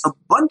 it's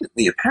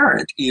abundantly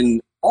apparent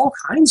in all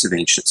kinds of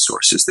ancient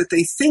sources that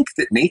they think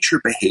that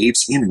nature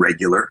behaves in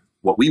regular,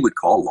 what we would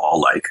call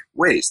law-like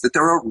ways, that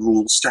there are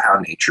rules to how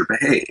nature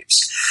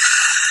behaves.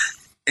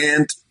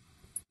 And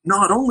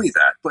not only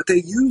that, but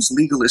they use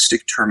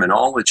legalistic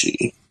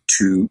terminology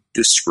to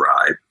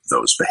describe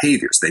those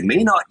behaviors. They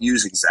may not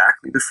use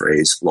exactly the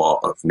phrase law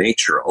of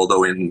nature,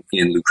 although in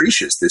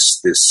Lucretius,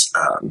 this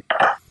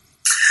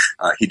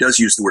He does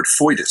use the word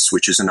foedus,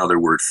 which is another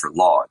word for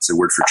law. It's a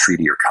word for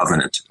treaty or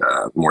covenant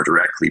more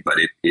directly, but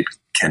it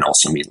can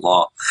also mean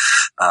law.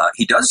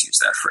 He does use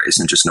that phrase,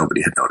 and just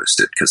nobody had noticed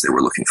it because they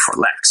were looking for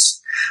lex.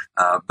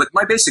 But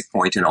my basic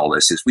point in all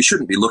this is we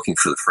shouldn't be looking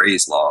for the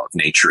phrase law of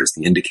nature as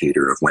the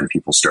indicator of when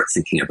people start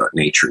thinking about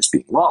nature as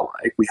being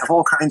law-like. We have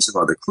all kinds of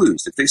other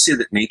clues. If they say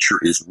that nature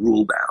is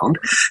rule-bound,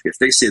 if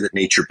they say that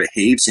nature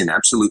behaves in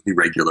absolutely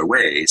regular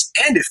ways,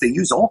 and if they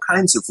use all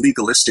kinds of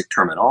legalistic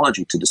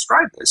terminology to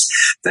describe this,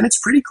 then it's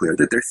pretty clear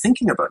that they're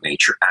thinking about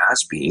nature as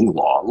being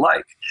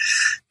law-like.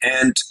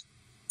 And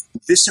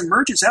this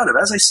emerges out of,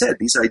 as I said,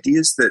 these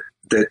ideas that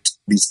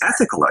these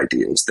ethical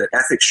ideas that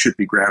ethics should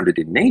be grounded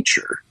in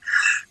nature.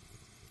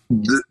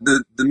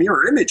 The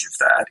mirror image of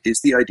that is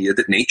the idea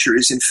that nature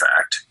is in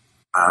fact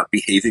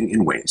behaving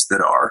in ways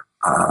that are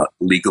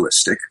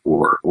legalistic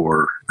or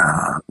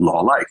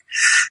law-like.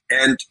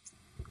 And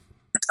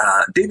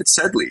David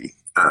Sedley,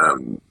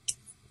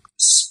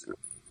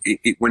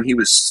 when he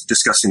was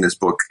discussing this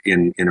book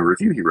in a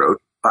review he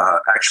wrote,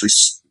 actually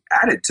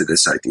added to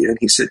this idea, and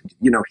he said,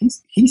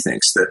 he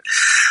thinks that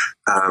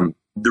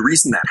the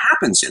reason that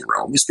happens in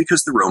Rome is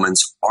because the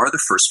Romans are the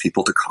first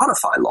people to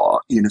codify law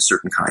in a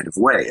certain kind of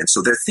way. And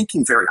so they're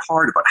thinking very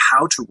hard about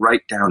how to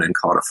write down and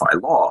codify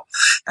law,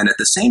 and at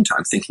the same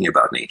time thinking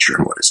about nature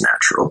and what is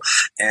natural.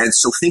 And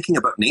so thinking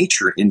about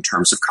nature in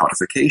terms of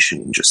codification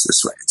in just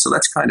this way. So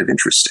that's kind of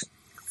interesting,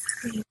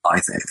 I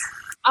think.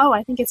 Oh,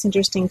 I think it's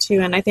interesting too.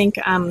 And I think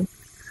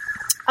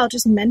I'll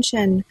just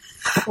mention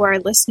for our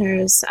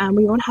listeners,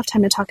 we won't have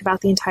time to talk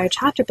about the entire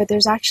chapter, but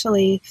there's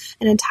actually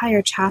an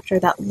entire chapter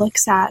that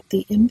looks at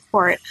the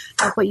import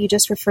of what you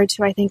just referred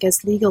to, I think, as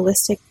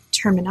legalistic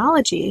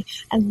terminology,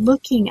 and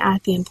looking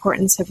at the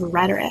importance of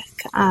rhetoric,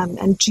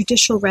 and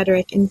judicial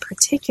rhetoric in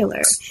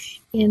particular,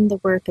 in the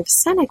work of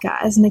Seneca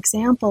as an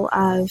example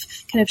of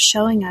kind of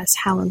showing us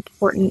how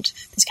important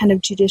this kind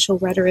of judicial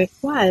rhetoric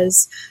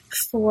was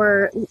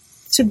for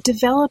so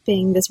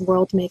developing this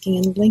world making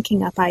and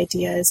linking up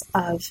ideas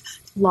of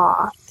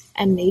law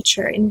and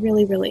nature in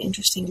really, really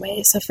interesting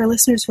ways. So for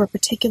listeners who are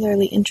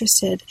particularly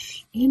interested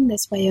in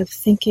this way of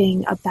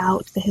thinking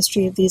about the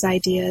history of these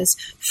ideas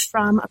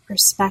from a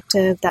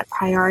perspective that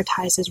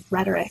prioritizes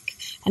rhetoric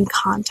and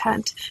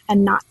content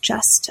and not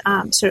just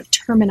sort of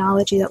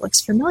terminology that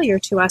looks familiar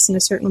to us in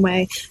a certain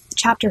way,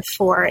 Chapter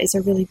 4 is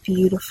a really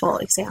beautiful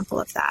example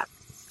of that.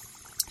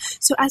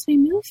 So as we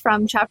move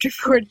from Chapter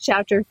 4 to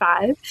Chapter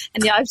 5,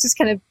 and I was just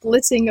kind of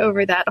blitzing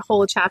over that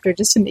whole chapter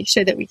just to make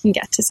sure that we can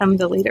get to some of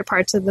the later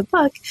parts of the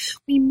book,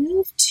 we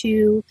move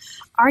to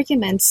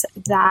arguments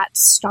that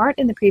start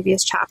in the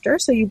previous chapter.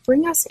 So you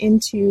bring us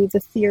into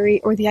the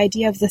theory or the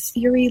idea of the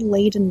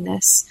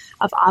theory-ladenness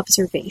of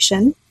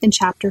observation in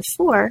Chapter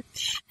 4,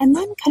 and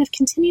then kind of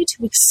continue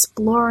to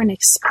explore and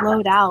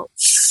explode out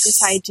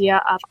this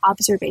idea of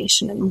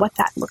observation and what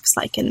that looks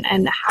like and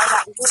how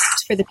that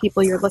works for the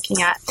people you're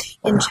looking at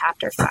in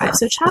Chapter 5.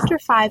 So Chapter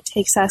 5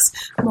 takes us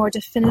more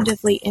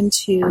definitively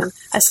into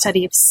a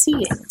study of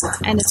seeing,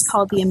 and it's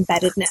called the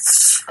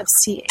embeddedness of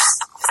seeing.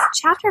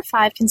 Chapter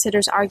 5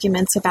 considers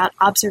arguments about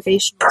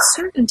observational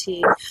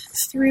certainty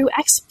through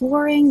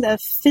exploring the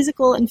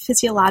physical and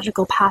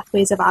physiological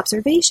pathways of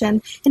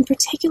observation, in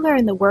particular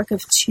in the work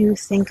of two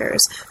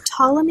thinkers,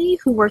 Ptolemy,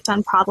 who worked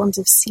on problems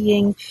of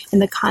seeing in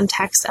the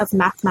context of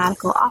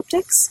mathematical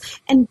optics,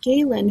 and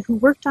Galen, who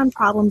worked on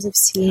problems of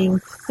seeing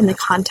in the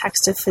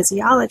context of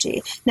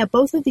physiology. Now,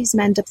 both of these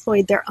men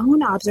deployed their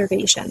own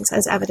observations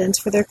as evidence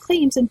for their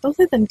claims, and both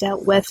of them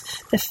dealt with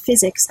the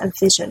physics of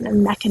vision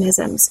and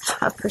mechanisms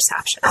of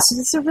perception. So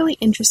this is a really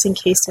interesting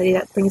case study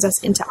that brings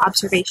us into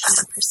observation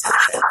and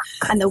perception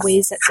and the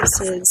ways that this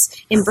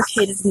is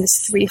imbricated in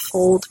this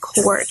threefold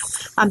chord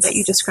that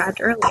you described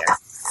earlier.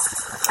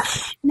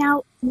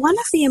 Now, one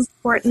of the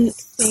important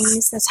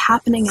things that's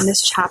happening in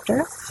this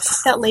chapter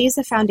that lays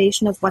the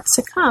foundation of what's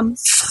to come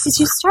is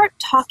you start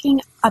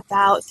talking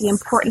about the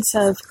importance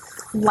of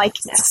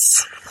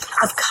likeness,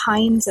 of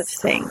kinds of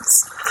things,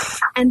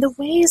 and the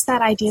ways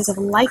that ideas of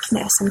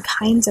likeness and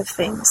kinds of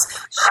things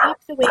shape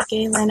the way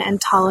Galen and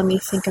Ptolemy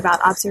think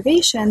about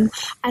observation,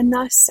 and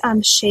thus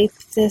shape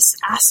this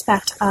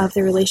aspect of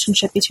the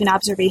relationship between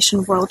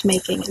observation,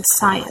 world-making, and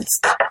science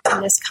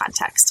in this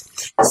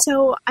context.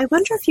 So I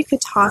wonder if you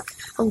could talk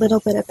a little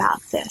bit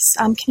about this.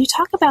 Can you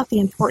talk about the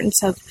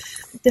importance of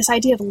this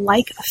idea of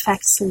like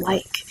affects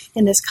like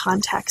in this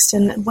context,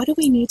 and what do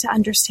we need to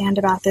understand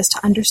about this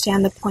to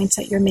understand the points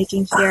that you're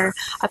making here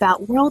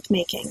about world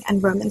making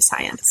and Roman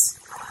science?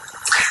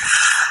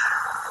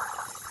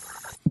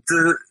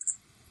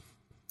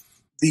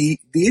 The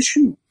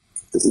issue,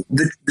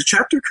 the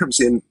chapter comes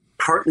in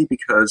partly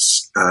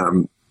because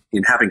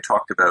in having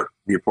talked about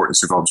the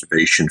importance of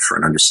observation for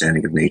an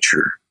understanding of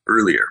nature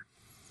earlier,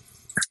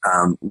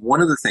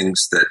 one of the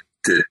things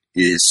that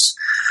is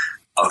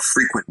a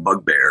frequent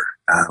bugbear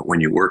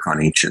when you work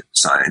on ancient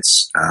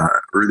science,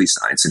 early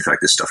science, in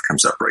fact, this stuff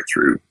comes up right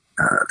through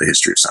the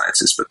history of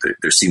sciences, but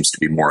there seems to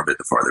be more of it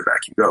the farther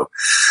back you go,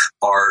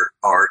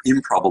 are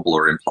improbable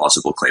or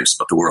implausible claims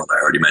about the world.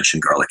 I already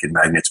mentioned garlic and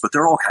magnets, but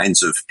there are all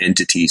kinds of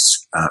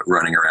entities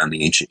running around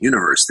the ancient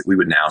universe that we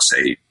would now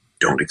say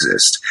don't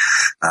exist.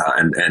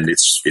 And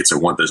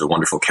there's a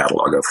wonderful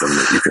catalog of them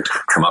that you could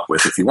come up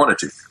with if you wanted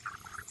to.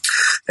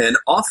 And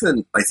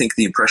often, I think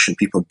the impression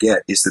people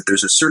get is that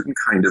there's a certain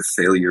kind of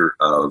failure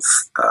of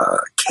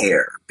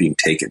care being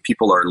taken.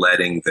 People are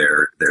letting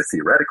their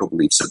theoretical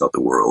beliefs about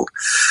the world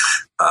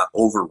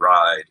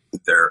override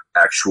their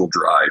actual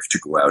drive to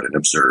go out and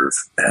observe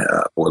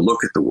or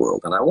look at the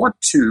world. And I want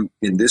to,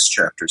 in this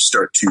chapter,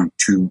 start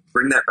to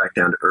bring that back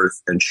down to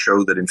earth and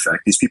show that, in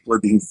fact, these people are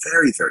being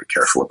very, very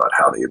careful about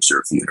how they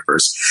observe the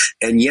universe,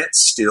 and yet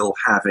still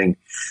having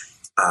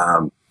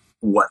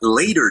what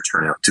later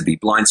turn out to be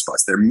blind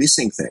spots. They're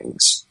missing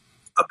things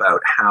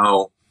about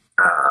how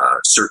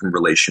certain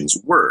relations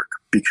work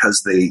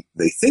because they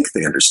think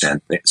they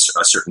understand a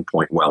certain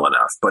point well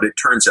enough, but it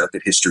turns out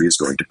that history is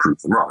going to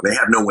prove them wrong. They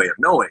have no way of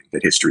knowing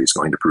that history is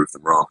going to prove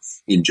them wrong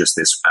in just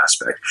this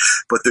aspect.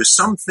 But there's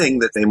something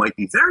that they might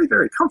be very,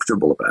 very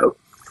comfortable about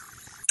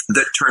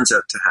that turns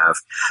out to have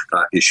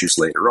issues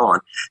later on.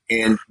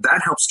 And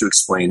that helps to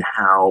explain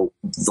how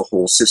the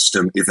whole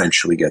system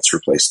eventually gets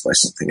replaced by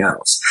something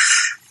else.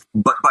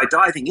 But by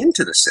diving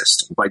into the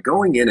system, by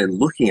going in and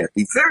looking at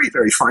the very,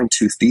 very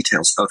fine-tooth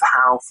details of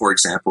how, for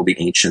example, the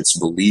ancients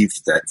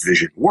believed that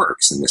vision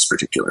works in this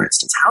particular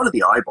instance, how do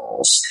the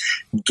eyeballs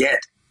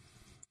get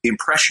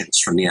impressions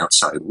from the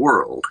outside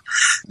world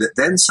that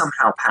then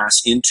somehow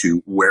pass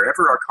into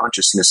wherever our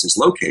consciousness is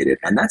located?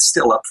 And that's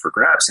still up for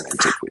grabs in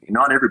antiquity.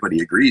 Not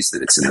everybody agrees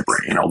that it's in the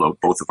brain, although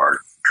both of our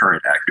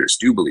current actors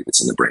do believe it's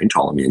in the brain,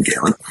 Ptolemy and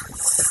Galen.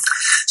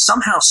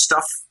 Somehow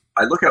stuff,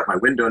 I look out my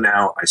window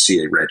now, I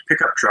see a red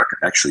pickup truck.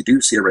 I actually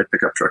do see a red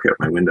pickup truck out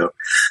my window.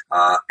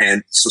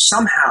 And so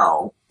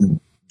somehow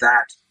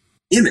that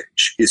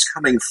image is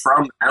coming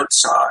from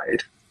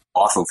outside,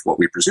 off of what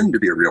we presume to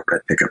be a real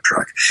red pickup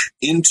truck,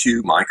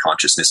 into my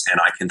consciousness, and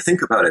I can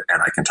think about it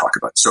and I can talk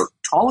about it. So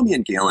Ptolemy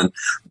and Galen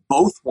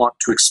both want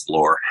to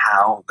explore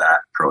how that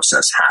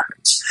process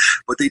happens,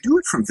 but they do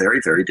it from very,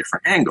 very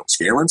different angles.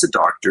 Galen's a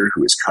doctor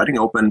who is cutting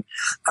open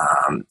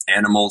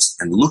animals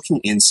and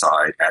looking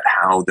inside at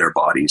how their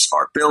bodies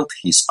are built.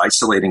 He's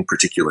isolating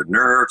particular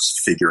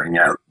nerves, figuring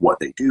out what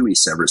they do. He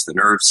severs the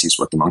nerves, sees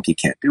what the monkey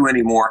can't do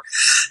anymore.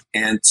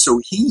 And so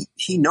he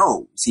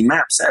knows, he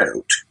maps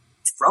out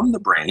from the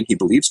brain. He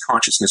believes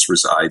consciousness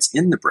resides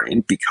in the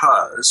brain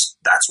because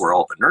that's where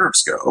all the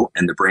nerves go,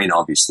 and the brain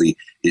obviously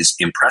is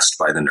impressed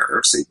by the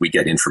nerves. We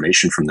get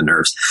information from the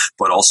nerves,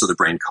 but also the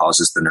brain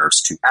causes the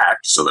nerves to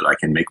act so that I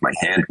can make my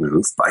hand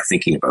move by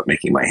thinking about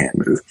making my hand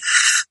move.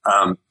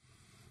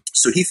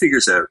 So he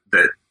figures out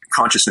that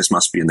consciousness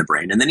must be in the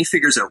brain, and then he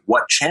figures out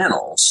what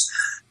channels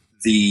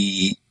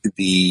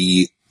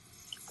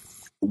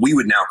we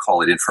would now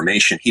call it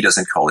information. He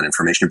doesn't call it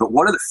information, but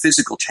what are the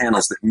physical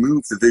channels that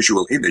move the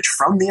visual image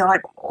from the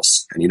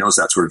eyeballs? And he knows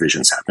that's where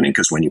vision's happening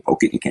because when you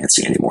poke it, you can't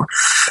see anymore.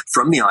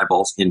 From the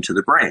eyeballs into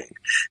the brain.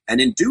 And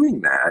in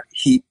doing that,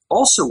 he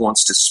also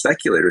wants to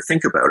speculate or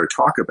think about or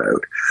talk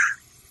about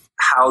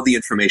how the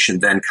information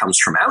then comes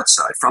from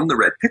outside, from the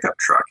red pickup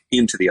truck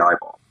into the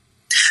eyeball.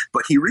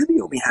 But he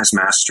really only has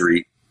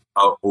mastery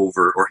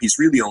over, or he's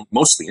really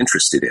mostly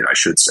interested in, I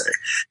should say.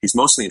 He's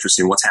mostly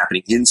interested in what's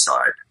happening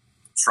inside,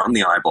 from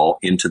the eyeball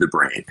into the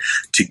brain,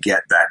 to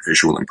get that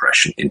visual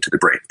impression into the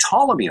brain.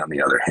 Ptolemy, on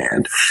the other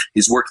hand,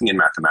 is working in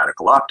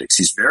mathematical optics.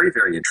 He's very,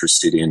 very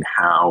interested in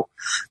how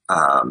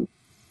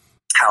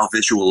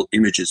visual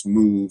images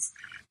move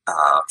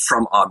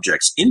from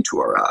objects into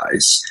our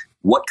eyes.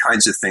 What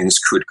kinds of things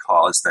could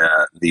cause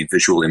the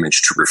visual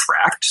image to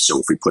refract? So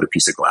if we put a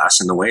piece of glass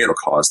in the way, it'll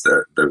cause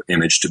the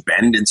image to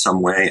bend in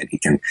some way, and he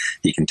can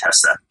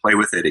test that and play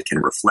with it. It can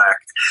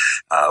reflect.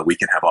 We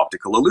can have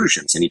optical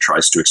illusions, and he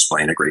tries to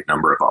explain a great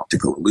number of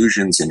optical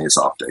illusions in his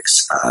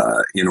optics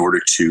in order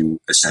to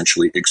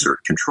essentially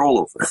exert control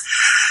over it.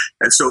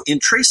 And so in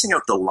tracing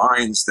out the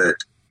lines that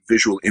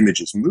visual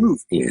images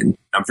move in,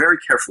 I'm very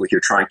carefully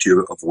here trying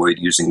to avoid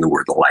using the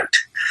word light.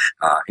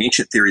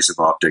 Ancient theories of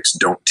optics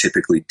don't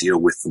typically deal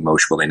with the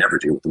motion, well, they never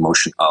deal with the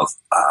motion of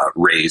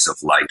rays of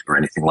light or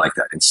anything like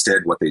that.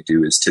 Instead, what they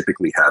do is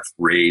typically have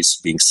rays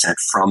being sent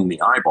from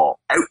the eyeball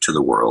out to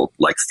the world,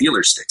 like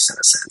feeler sticks in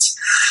a sense,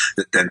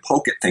 that then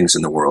poke at things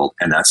in the world,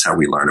 and that's how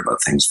we learn about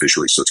things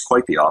visually. So it's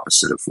quite the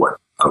opposite of what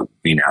how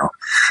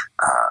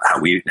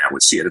we now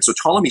would see it. And so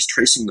Ptolemy's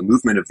tracing the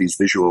movement of these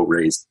visual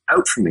rays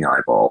out from the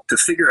eyeball to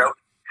figure out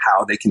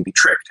how they can be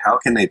tricked, how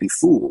can they be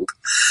fooled,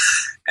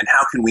 and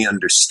how can we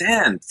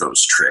understand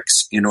those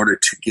tricks in order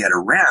to get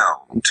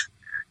around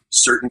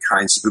certain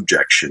kinds of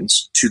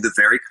objections to the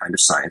very kind of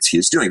science he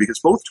is doing. Because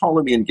both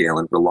Ptolemy and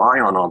Galen rely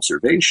on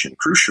observation,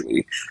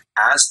 crucially,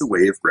 as the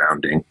way of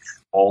grounding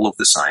all of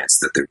the science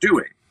that they're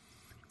doing.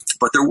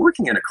 But they're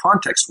working in a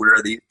context where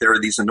there are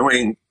these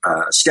annoying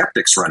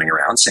skeptics running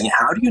around saying,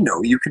 how do you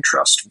know you can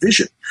trust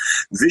vision?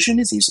 Vision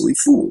is easily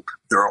fooled.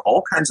 There are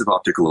all kinds of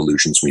optical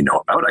illusions we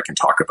know about. I can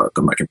talk about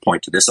them. I can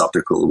point to this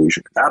optical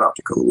illusion and that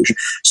optical illusion.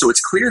 So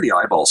it's clear the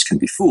eyeballs can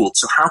be fooled.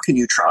 So how can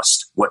you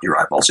trust what your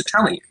eyeballs are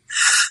telling you?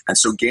 And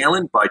so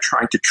Galen, by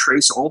trying to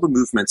trace all the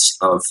movements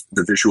of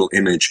the visual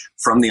image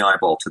from the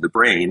eyeball to the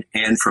brain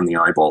and from the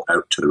eyeball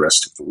out to the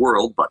rest of the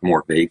world, but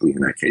more vaguely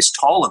in that case,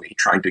 Ptolemy,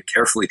 trying to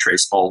carefully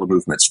trace all the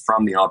movements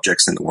from the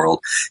objects in the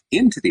world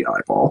into the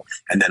eyeball,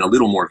 and then a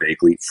little more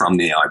vaguely from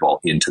the eyeball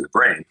into the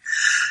brain.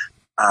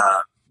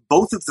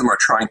 Both of them are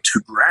trying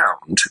to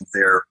ground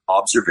their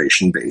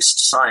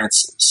observation-based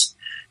sciences.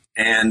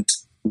 And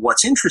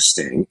what's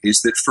interesting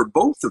is that for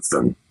both of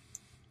them,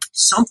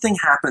 something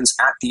happens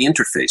at the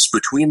interface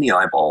between the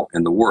eyeball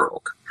and the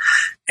world.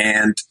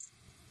 And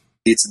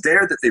it's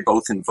there that they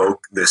both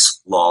invoke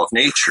this law of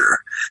nature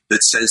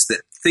that says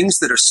that things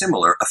that are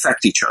similar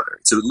affect each other.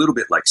 It's a little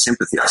bit like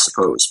sympathy, I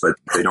suppose, but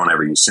they don't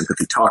ever use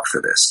sympathy talk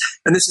for this.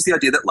 And this is the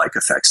idea that like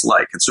affects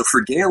like. And so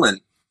for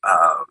Galen,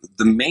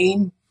 the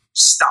main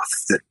stuff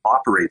that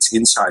operates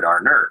inside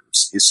our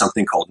nerves is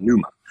something called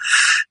pneuma.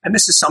 And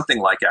this is something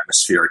like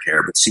atmospheric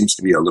air, but seems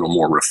to be a little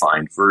more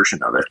refined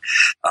version of it.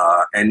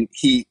 And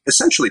he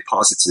essentially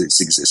posits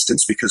its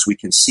existence because we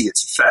can see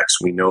its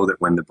effects. We know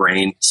that when the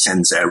brain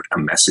sends out a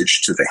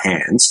message to the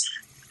hands,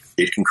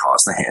 it can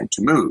cause the hand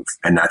to move.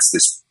 And that's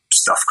this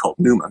stuff called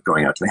pneuma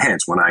going out to the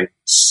hands. When I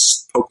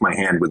poke my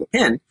hand with a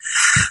pin,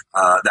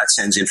 that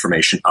sends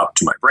information up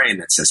to my brain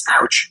that says,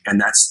 ouch,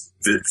 and that's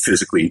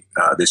physically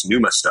this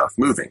pneuma stuff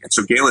moving. And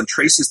so Galen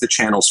traces the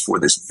channels for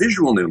this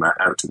visual pneuma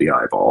out to the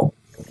eyeball,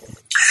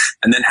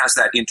 and then has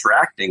that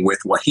interacting with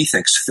what he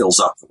thinks fills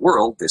up the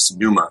world, this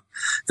pneuma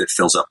that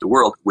fills up the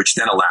world, which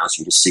then allows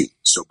you to see.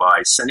 So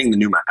by sending the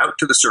pneuma out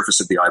to the surface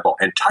of the eyeball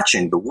and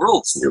touching the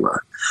world's pneuma,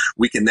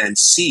 we can then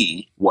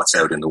see what's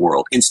out in the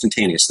world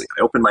instantaneously.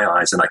 I open my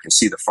eyes and I can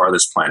see the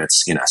farthest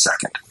planets in a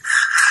second.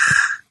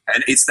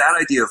 And it's that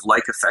idea of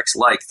like affects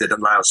like that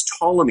allows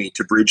Ptolemy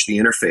to bridge the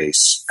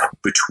interface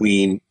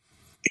between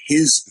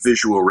his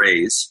visual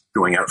rays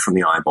going out from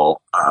the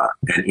eyeball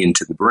and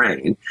into the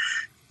brain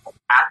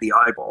at the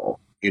eyeball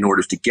in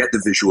order to get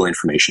the visual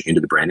information into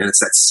the brain. And it's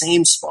that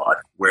same spot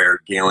where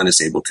Galen is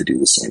able to do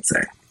the same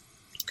thing.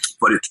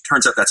 But it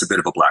turns out that's a bit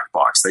of a black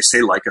box. They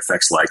say like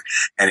affects like,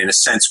 and in a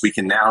sense we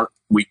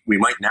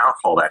might now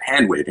call that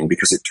hand waving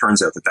because it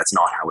turns out that that's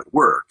not how it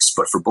works.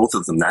 But for both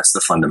of them, that's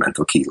the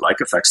fundamental key.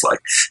 Like affects like,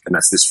 and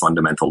that's this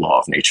fundamental law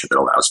of nature that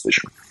allows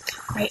vision.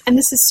 Right, and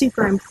this is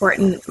super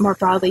important more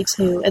broadly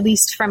to, at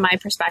least from my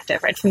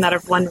perspective, right, from that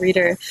of one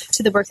reader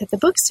to the work that the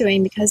book's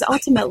doing, because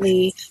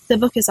ultimately the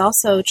book is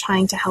also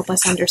trying to help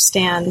us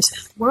understand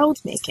world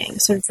making,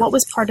 sort of what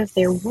was part of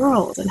their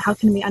world and how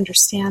can we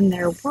understand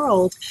their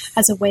world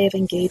as a way of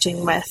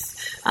engaging with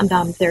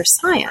their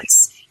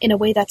science in a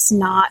way that's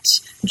not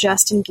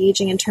just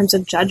engaging in terms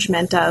of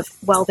judgment of,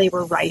 well, they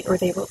were right or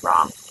they were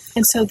wrong.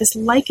 And so this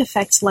like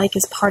affects like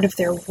is part of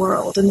their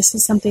world. And this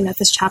is something that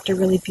this chapter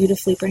really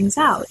beautifully brings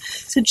out.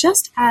 So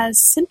just as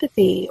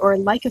sympathy or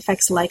like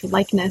affects like,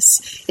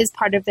 likeness is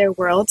part of their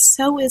world,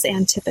 so is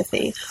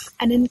antipathy.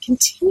 And in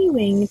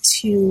continuing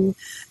to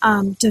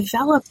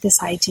develop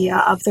this idea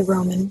of the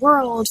Roman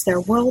world,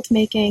 their world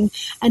making,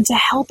 and to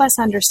help us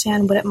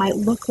understand what it might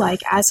look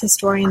like as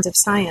historians of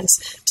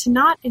science, to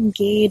not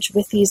engage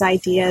with these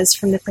ideas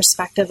from the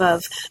perspective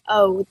of,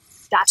 oh,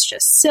 that's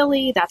just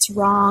silly, that's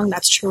wrong,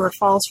 that's true or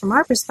false from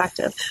our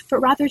perspective,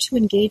 but rather to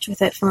engage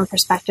with it from a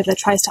perspective that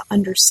tries to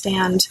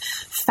understand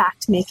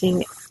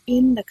fact-making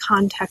in the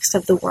context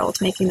of the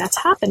world-making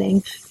that's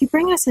happening. You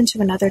bring us into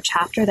another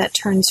chapter that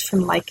turns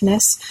from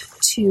likeness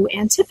to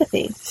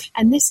antipathy.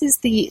 And this is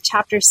the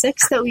chapter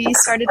 6 that we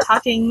started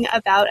talking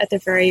about at the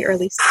very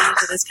early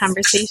stage of this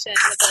conversation,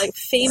 with the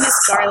famous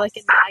garlic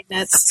and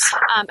magnets,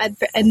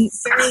 in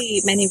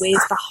very many ways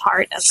the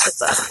heart of the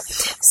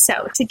book.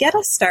 So to get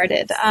us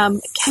started,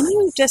 I'm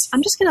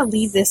just going to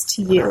leave this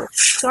to you.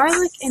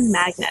 Garlic and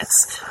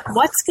magnets.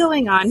 What's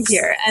going on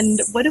here? And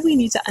what do we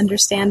need to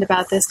understand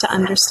about this to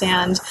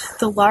understand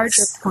the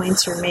larger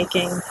points you're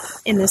making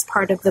in this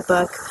part of the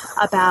book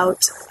about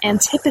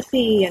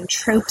antipathy and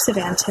tropes of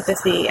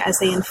antipathy as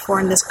they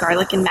inform this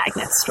garlic and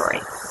magnet story?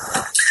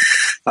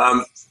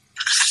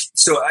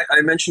 So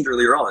I mentioned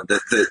earlier on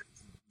that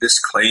this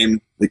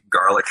claim that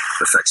garlic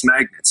affects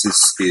magnets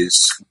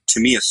is to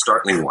me a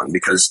startling one,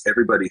 because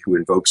everybody who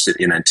invokes it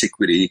in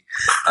antiquity,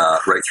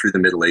 right through the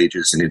Middle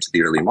Ages and into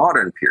the early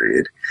modern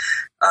period,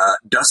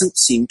 doesn't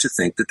seem to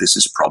think that this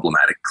is a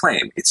problematic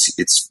claim.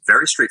 It's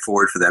very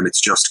straightforward for them.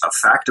 It's just a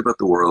fact about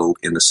the world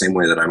in the same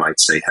way that I might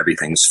say heavy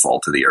things fall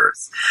to the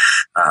earth.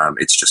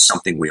 It's just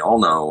something we all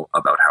know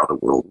about how the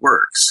world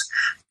works.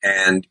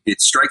 And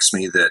it strikes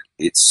me that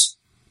it's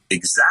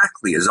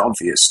exactly as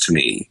obvious to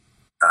me,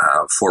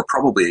 for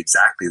probably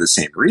exactly the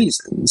same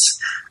reasons,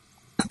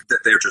 that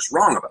they're just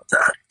wrong about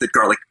that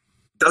garlic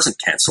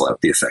doesn't cancel out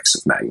the effects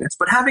of magnets.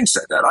 But having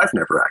said that, I've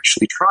never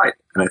actually tried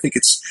it. And I think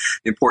it's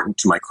important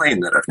to my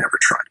claim that I've never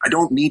tried. I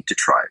don't need to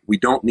try it. We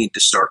don't need to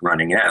start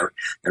running out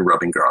and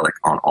rubbing garlic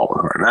on all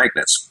of our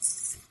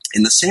magnets.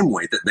 in the same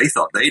way that they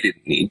thought they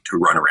didn't need to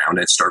run around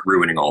and start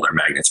ruining all their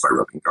magnets by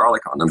rubbing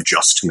garlic on them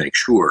just to make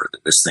sure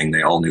that this thing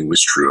they all knew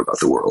was true about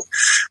the world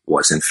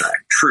was in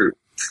fact true.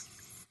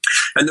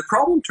 And the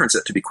problem turns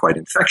out to be quite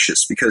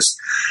infectious, because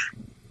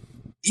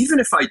even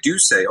if I do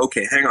say,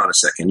 okay, hang on a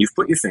second, you've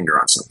put your finger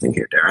on something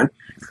here, Darren,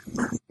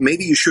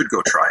 maybe you should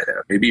go try it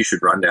out. Maybe you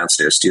should run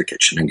downstairs to your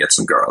kitchen and get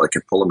some garlic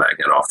and pull a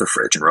magnet off the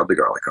fridge and rub the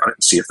garlic on it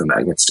and see if the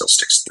magnet still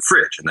sticks to the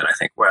fridge. And then I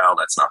think, well,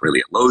 that's not really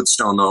a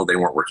lodestone, though. They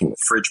weren't working with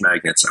fridge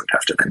magnets. I would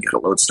have to then get a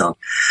lodestone.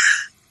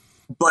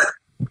 But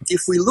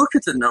if we look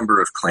at the number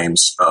of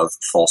claims of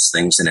false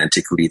things in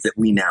antiquity that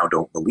we now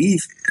don't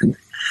believe in,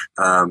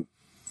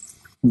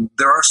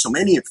 there are so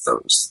many of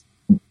those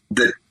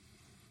that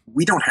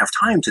we don't have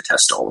time to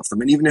test all of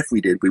them. And even if we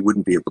did, we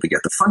wouldn't be able to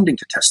get the funding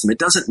to test them. It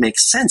doesn't make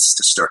sense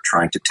to start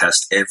trying to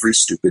test every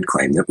stupid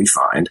claim that we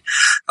find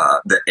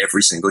that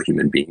every single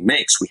human being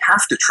makes. We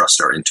have to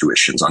trust our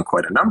intuitions on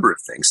quite a number of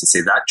things and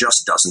say that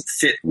just doesn't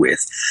fit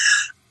with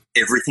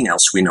everything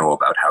else we know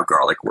about how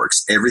garlic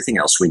works, everything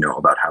else we know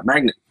about how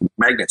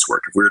magnets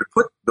work. If we were to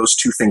put those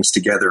two things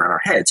together in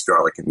our heads,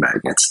 garlic and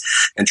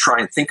magnets, and try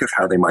and think of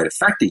how they might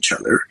affect each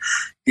other,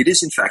 it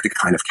is in fact a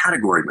kind of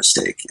category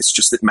mistake. It's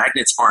just that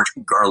magnets aren't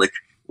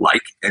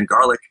garlic-like, and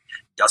garlic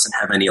doesn't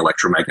have any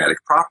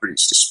electromagnetic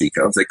properties to speak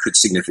of that could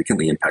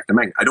significantly impact a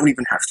magnet. I don't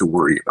even have to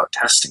worry about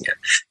testing it.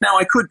 Now,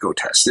 I could go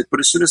test it, but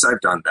as soon as I've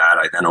done that,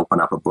 I then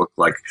open up a book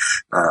like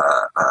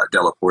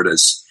Della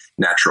Porta's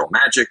Natural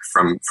Magic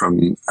from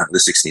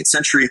the 16th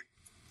century,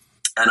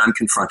 and I'm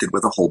confronted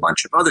with a whole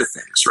bunch of other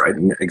things, right?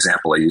 An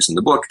example I use in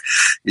the book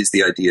is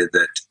the idea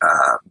that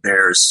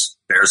bears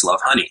love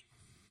honey.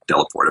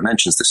 Della Porta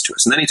mentions this to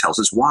us, and then he tells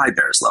us why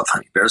bears love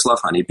honey. Bears love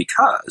honey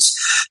because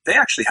they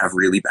actually have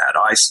really bad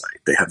eyesight.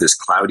 They have this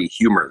cloudy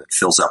humor that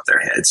fills up their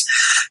heads,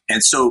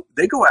 and so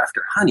they go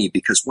after honey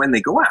because when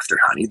they go after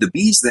honey, the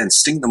bees then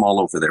sting them all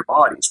over their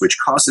bodies, which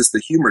causes the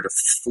humor to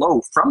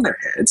flow from their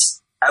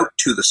heads out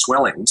to the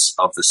swellings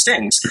of the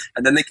stings,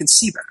 and then they can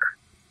see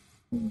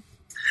better.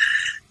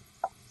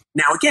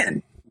 Now,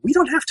 again, we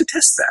don't have to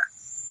test that,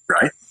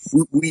 right?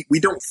 We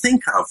don't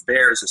think of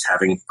bears as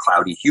having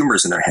cloudy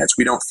humors in their heads.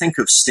 We don't think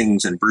of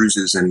stings and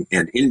bruises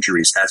and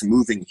injuries as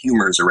moving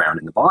humors around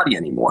in the body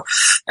anymore.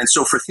 And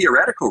so for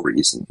theoretical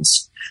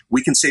reasons,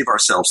 we can save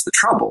ourselves the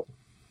trouble.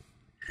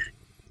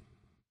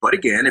 But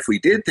again, if we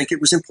did think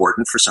it was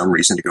important for some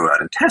reason to go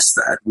out and test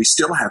that, we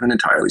still haven't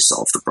entirely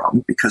solved the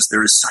problem because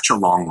there is such a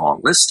long,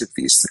 long list of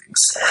these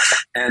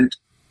things. And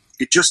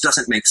it just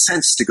doesn't make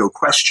sense to go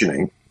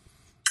questioning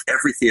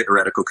every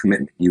theoretical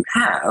commitment you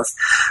have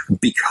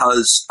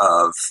because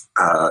of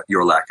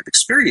your lack of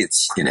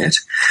experience in it.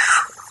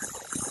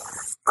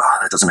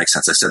 That doesn't make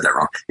sense. I said that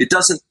wrong. It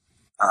doesn't,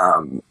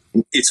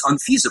 it's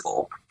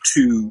unfeasible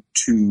to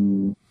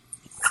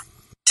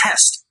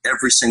test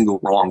every single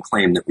wrong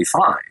claim that we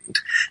find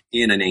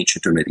in an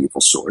ancient or medieval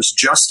source,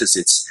 just as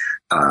it's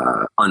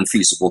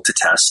unfeasible to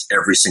test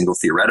every single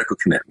theoretical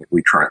commitment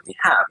we currently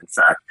have. In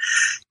fact,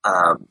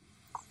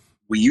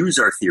 we use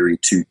our theory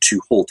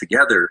to hold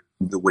together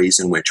the ways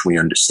in which we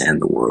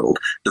understand the world.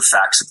 The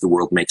facts of the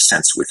world make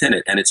sense within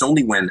it. And it's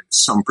only when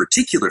some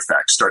particular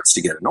fact starts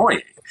to get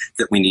annoying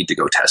that we need to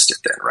go test it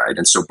then, right?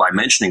 And so by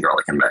mentioning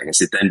garlic and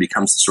magnets, it then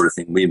becomes the sort of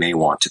thing we may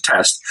want to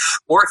test.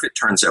 Or if it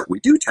turns out we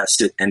do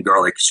test it and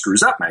garlic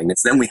screws up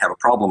magnets, then we have a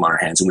problem on our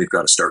hands and we've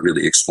got to start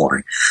really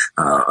exploring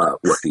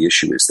what the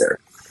issue is there.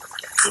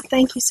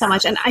 Thank you so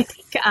much. And I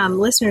think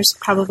listeners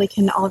probably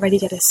can already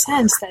get a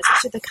sense that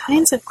these are the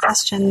kinds of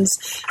questions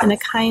and the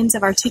kinds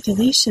of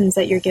articulations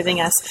that you're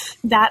giving us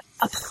that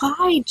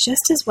apply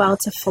just as well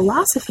to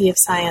philosophy of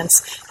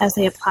science as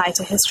they apply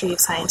to history of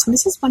science. And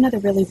this is one of the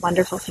really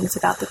wonderful things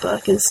about the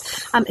book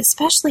is,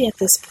 especially at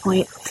this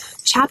point,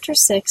 Chapter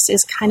 6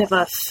 is kind of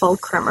a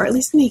fulcrum, or at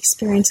least in the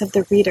experience of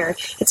the reader,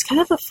 it's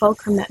kind of a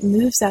fulcrum that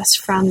moves us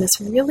from this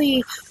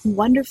really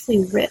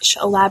wonderfully rich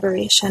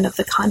elaboration of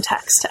the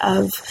context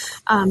of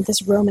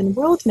this Roman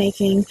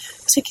world-making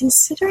to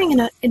considering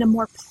in a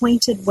more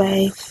pointed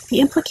way the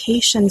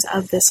implications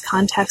of this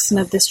context and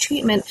of this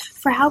treatment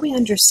for how we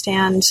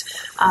understand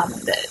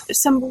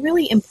some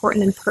really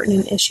important and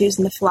pertinent issues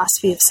in the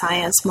philosophy of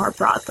science more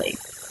broadly.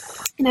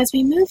 And as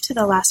we move to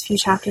the last few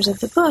chapters of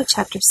the book,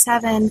 chapters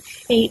 7,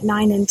 8,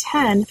 9, and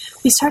 10,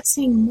 we start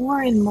seeing more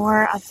and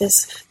more of this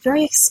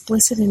very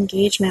explicit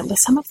engagement with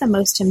some of the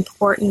most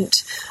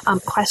important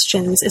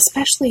questions,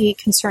 especially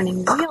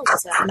concerning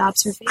realism and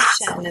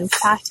observation and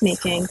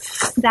fact-making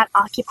that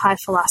occupy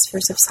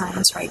philosophers of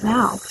science right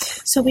now.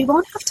 So we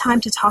won't have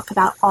time to talk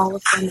about all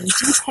of them in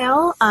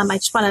detail. I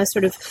just want to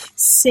sort of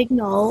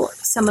signal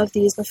some of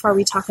these before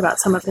we talk about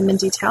some of them in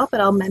detail,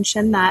 but I'll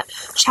mention that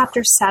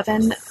chapter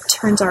 7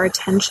 turns our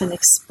attention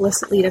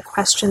explicitly to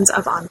questions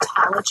of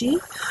ontology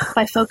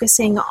by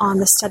focusing on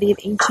the study of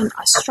ancient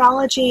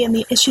astrology and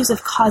the issues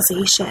of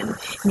causation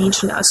in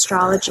ancient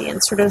astrology,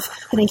 and sort of,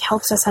 I think,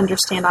 helps us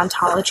understand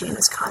ontology in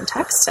this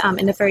context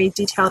in a very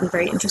detailed and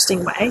very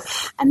interesting way.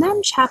 And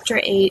then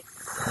chapter 8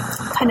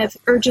 kind of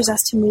urges us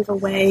to move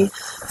away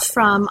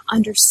from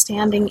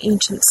understanding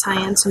ancient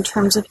science in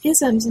terms of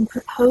isms and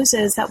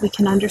proposes that we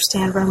can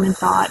understand Roman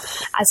thought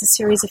as a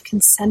series of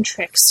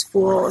concentric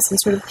schools, and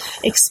sort of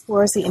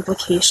explores the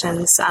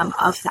implications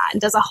of that,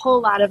 and does a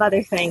whole lot of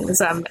other things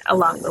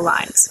along the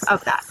lines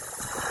of that.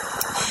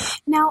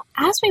 Now,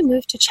 as we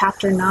move to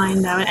Chapter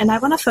 9, though, and I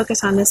want to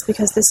focus on this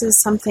because this is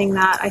something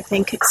that I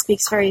think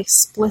speaks very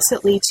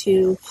explicitly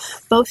to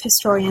both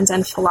historians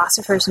and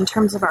philosophers in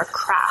terms of our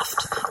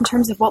craft, in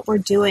terms of what we're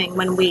doing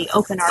when we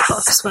open our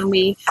books, when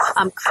we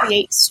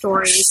create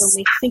stories,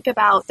 when we think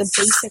about the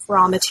basic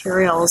raw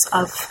materials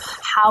of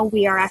how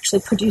we are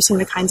actually producing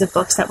the kinds of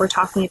books that we're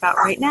talking about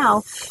right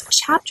now.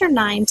 Chapter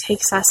 9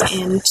 takes us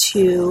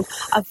into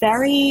a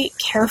very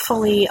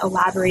carefully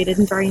elaborated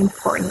and very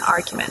important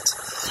argument.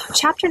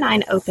 Chapter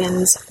 9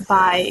 opens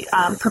by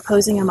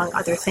proposing, among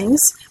other things,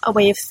 a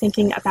way of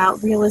thinking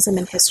about realism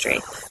in history.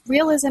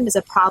 Realism is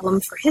a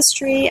problem for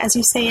history, as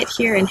you say it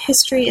here, and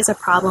history is a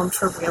problem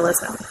for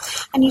realism.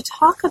 And you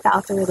talk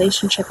about the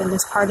relationship in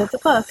this part of the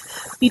book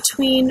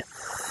between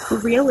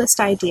realist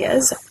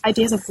ideas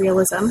of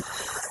realism,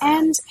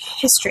 and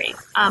history,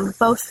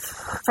 both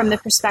from the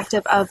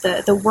perspective of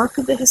the work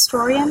of the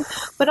historian,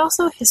 but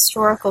also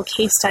historical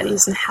case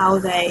studies and how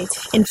they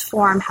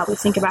inform how we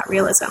think about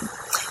realism.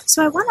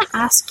 So I want to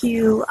ask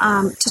you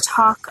to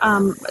talk,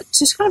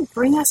 just kind of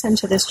bring us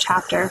into this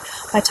chapter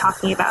by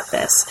talking about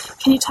this.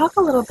 Can you talk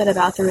a little bit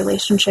about the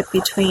relationship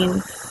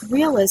between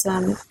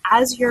realism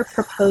as you're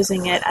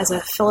proposing it as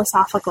a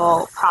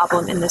philosophical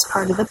problem in this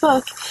part of the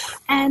book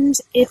and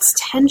its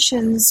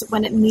tensions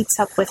when it meets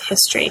up with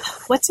history?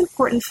 What's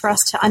important for us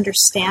to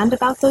understand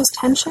about those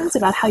tensions,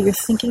 about how you're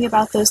thinking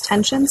about those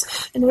tensions,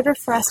 in order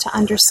for us to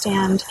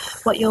understand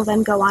what you'll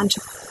then go on to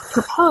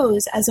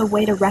propose as a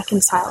way to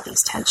reconcile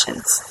these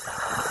tensions?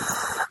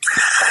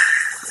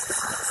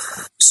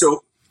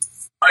 So,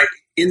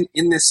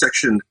 in this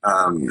section,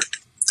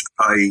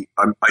 I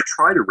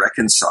try to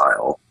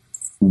reconcile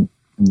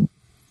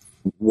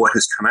what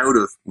has come out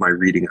of my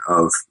reading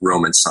of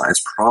Roman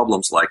science,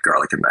 problems like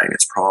garlic and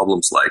magnets,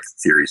 problems like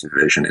theories of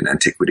vision in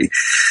antiquity,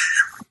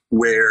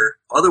 where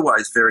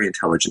otherwise very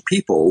intelligent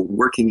people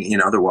working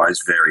in otherwise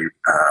very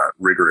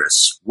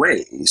rigorous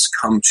ways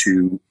come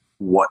to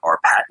what are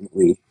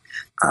patently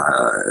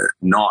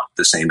not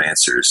the same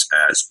answers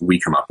as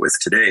we come up with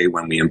today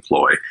when we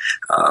employ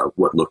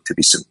what look to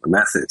be similar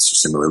methods, or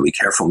similarly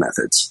careful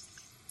methods.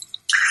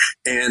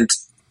 And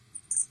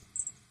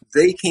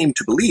they came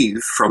to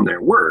believe from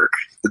their work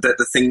that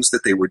the things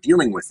that they were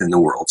dealing with in the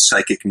world,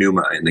 psychic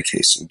pneuma in the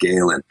case of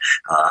Galen,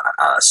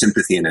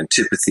 sympathy and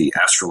antipathy,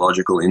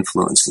 astrological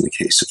influence in the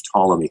case of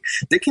Ptolemy,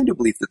 they came to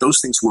believe that those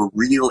things were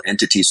real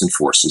entities and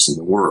forces in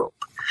the world.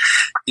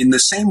 In the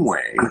same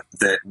way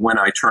that when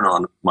I turn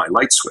on my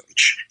light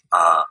switch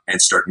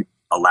and start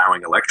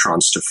allowing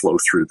electrons to flow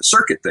through the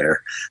circuit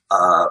there,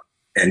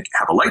 and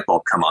have a light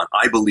bulb come on,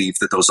 I believe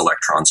that those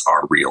electrons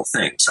are real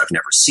things. I've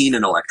never seen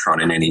an electron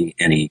in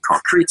any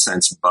concrete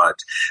sense, but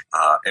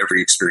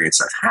every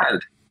experience I've had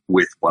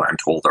with what I'm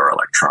told are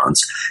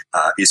electrons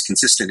is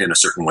consistent in a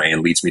certain way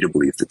and leads me to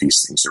believe that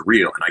these things are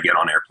real. And I get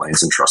on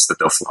airplanes and trust that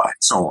they'll fly, and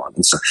so on.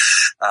 And so,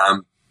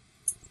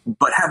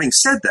 but having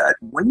said that,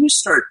 when you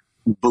start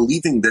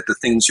believing that the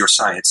things your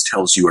science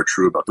tells you are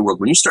true about the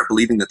world, when you start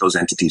believing that those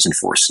entities and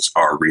forces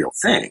are real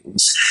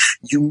things,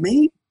 you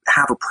may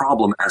have a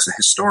problem as a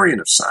historian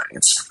of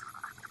science,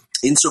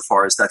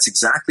 insofar as that's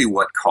exactly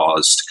what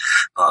caused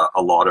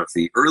a lot of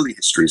the early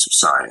histories of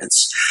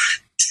science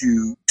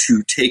to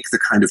take the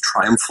kind of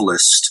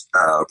triumphalist,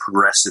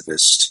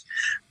 progressivist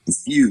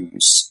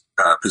views,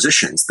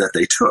 positions that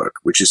they took,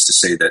 which is to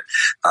say that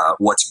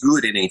what's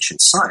good in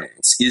ancient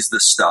science is the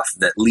stuff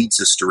that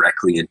leads us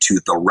directly into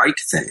the right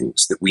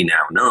things that we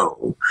now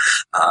know,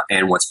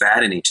 and what's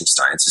bad in ancient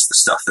science is the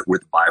stuff that were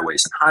the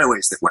byways and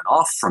highways that went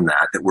off from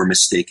that were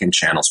mistaken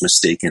channels,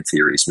 mistaken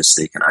theories,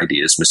 mistaken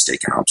ideas,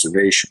 mistaken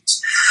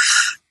observations.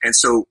 And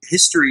so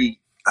history,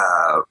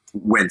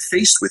 when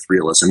faced with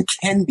realism,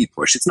 can be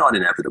pushed. It's not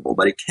inevitable,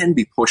 but it can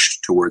be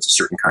pushed towards a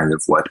certain kind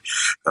of what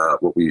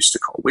we used to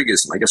call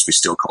Whiggism. I guess we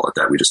still call it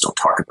that. We just don't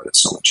talk about it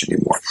so much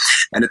anymore.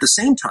 And at the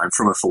same time,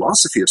 from a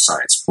philosophy of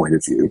science point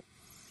of view,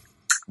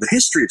 the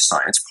history of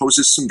science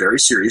poses some very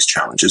serious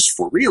challenges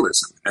for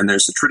realism. And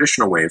there's a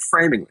traditional way of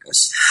framing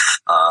this,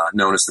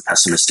 known as the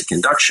pessimistic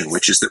induction,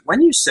 which is that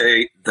when you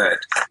say that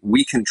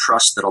we can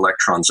trust that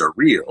electrons are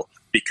real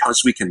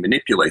because we can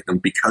manipulate them,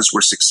 because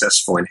we're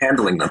successful in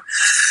handling them,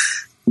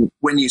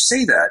 when you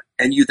say that,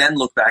 and you then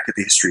look back at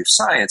the history of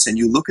science, and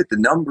you look at the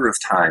number of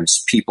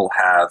times people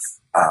have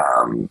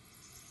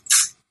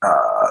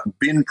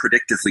been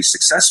predictively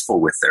successful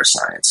with their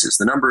sciences,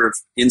 the number of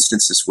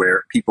instances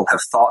where people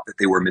have thought that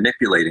they were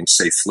manipulating,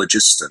 say,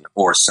 phlogiston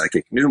or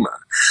psychic pneuma,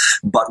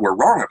 but were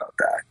wrong about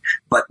that,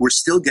 but we're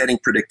still getting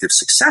predictive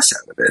success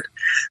out of it,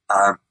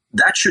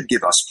 that should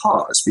give us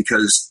pause,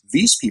 because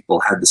these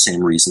people had the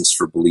same reasons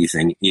for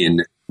believing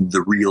in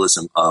the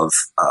realism of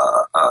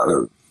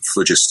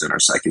phlogiston or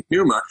psychic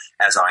pneuma,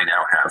 as I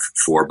now have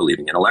for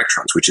believing in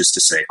electrons, which is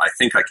to say, I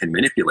think I can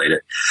manipulate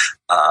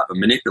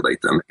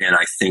them, and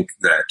I think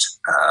that,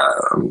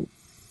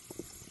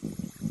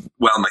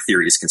 my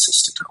theory is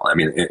consistent. I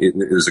mean,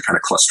 there's a kind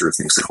of cluster of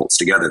things that holds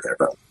together there,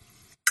 but.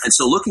 And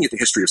so looking at the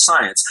history of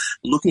science,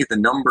 looking at the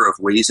number of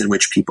ways in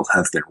which people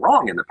have been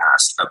wrong in the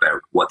past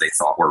about what they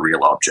thought were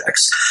real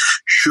objects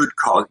should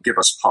give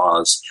us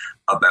pause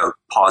about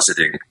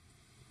positing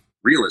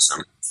realism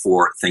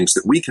for things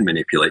that we can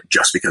manipulate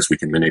just because we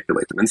can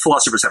manipulate them. And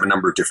philosophers have a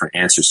number of different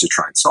answers to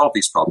try and solve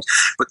these problems,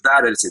 but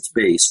that at its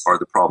base are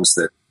the problems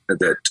that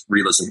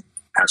realism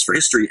has for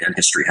history and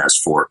history has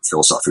for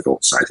philosophical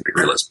scientific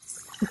realism.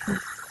 Mm-hmm.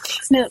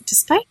 Now,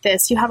 despite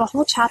this, you have a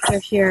whole chapter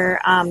here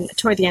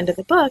toward the end of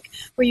the book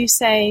where you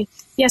say,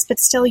 yes, but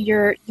still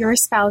you're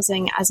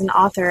espousing as an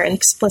author an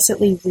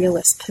explicitly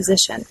realist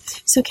position.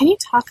 So can you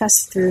talk us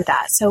through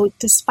that? So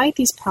despite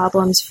these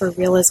problems for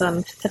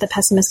realism that the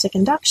pessimistic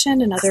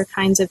induction and other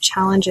kinds of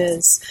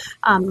challenges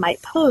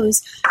might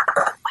pose,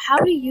 how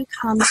do you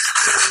come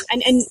to,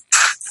 and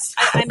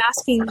I'm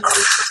asking you to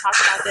talk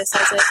about this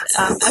as it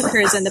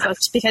occurs in the book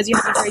because you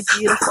have a very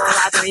beautiful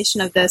elaboration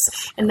of this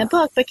in the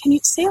book, but can you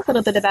say a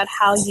little bit about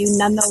how you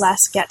nonetheless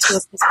get to a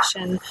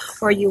position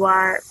where you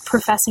are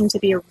professing to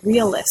be a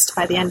realist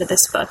by the end of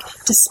this book,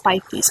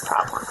 despite these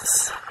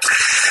problems?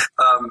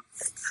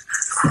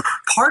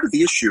 Part of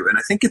the issue, and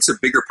I think it's a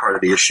bigger part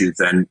of the issue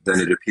than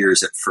it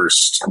appears at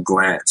first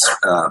glance,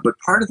 but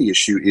part of the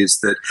issue is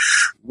that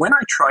when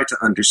I try to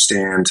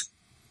understand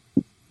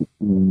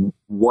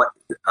what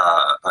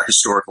a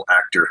historical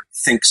actor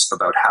thinks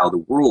about how the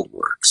world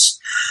works,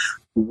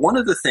 one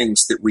of the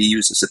things that we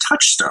use as a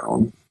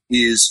touchstone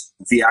is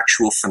the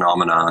actual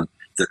phenomenon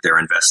that they're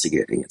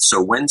investigating. And so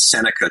when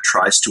Seneca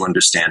tries to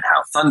understand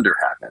how thunder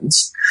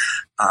happens,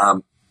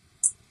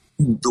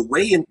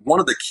 one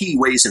of the key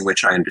ways in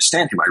which I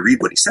understand him, I read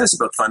what he says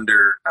about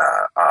thunder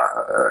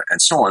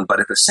and so on, but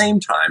at the same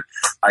time,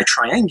 I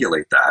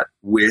triangulate that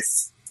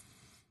with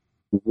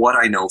what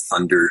I know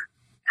thunder,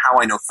 how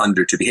I know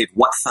thunder to behave,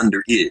 what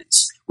thunder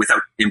is,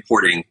 without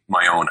importing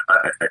my own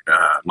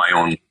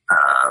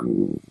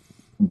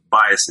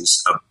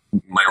biases of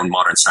my own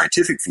modern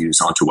scientific views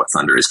onto what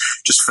thunder is.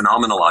 Just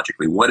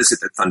phenomenologically, what is it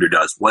that thunder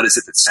does? What is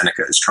it that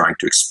Seneca is trying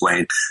to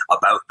explain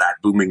about that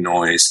booming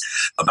noise,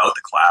 about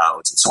the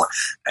clouds, and so on?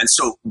 And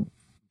so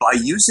by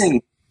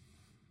using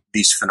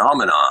these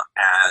phenomena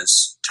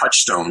as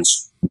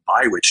touchstones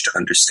by which to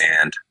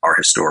understand our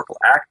historical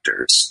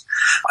actors,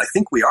 I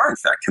think we are in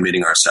fact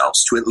committing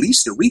ourselves to at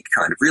least a weak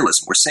kind of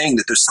realism. We're saying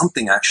that there's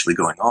something actually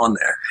going on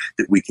there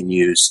that we can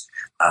use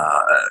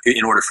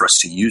in order for us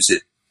to use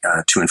it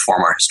to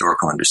inform our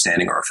historical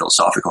understanding or our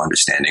philosophical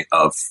understanding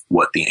of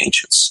what the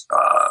ancients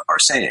are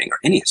saying, or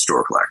any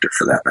historical actor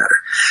for that matter.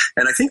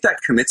 And I think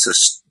that commits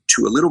us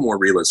to a little more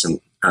realism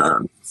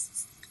than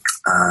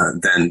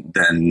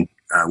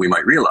we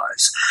might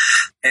realize.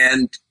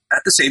 And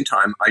at the same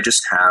time, I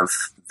just have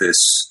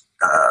this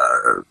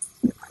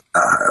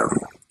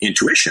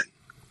intuition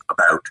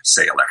about,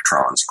 say,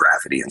 electrons,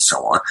 gravity, and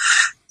so on,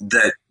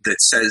 that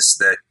says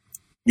that,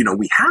 you know,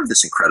 we have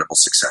this incredible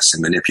success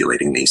in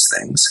manipulating these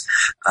things.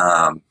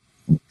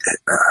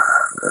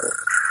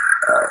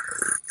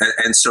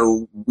 And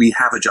so we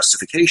have a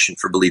justification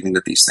for believing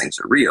that these things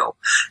are real.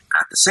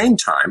 At the same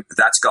time,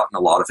 that's gotten a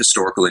lot of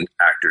historical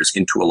actors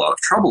into a lot of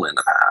trouble in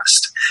the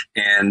past.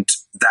 And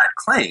that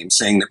claim,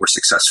 saying that we're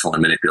successful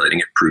in manipulating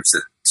it, proves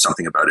that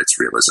something about its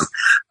realism.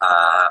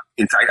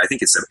 In fact, I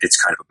think it's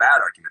kind of a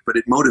bad argument, but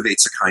it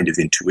motivates a kind of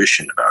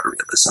intuition about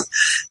realism.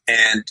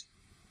 And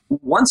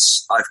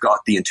once I've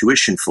got the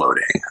intuition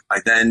floating, I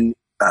then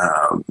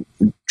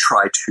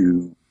try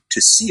to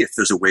see if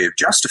there's a way of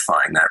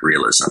justifying that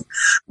realism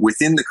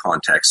within the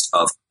context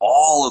of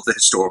all of the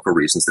historical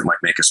reasons that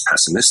might make us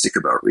pessimistic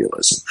about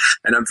realism.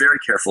 And I'm very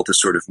careful to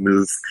sort of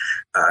move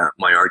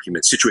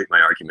situate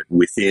my argument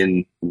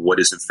within what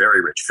is a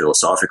very rich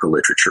philosophical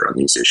literature on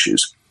these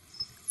issues,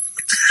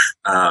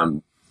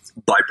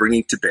 by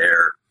bringing to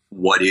bear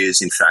what is,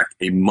 in fact,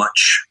 a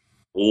much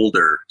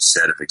older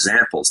set of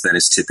examples than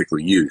is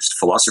typically used.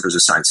 Philosophers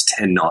of science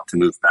tend not to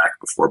move back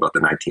before about the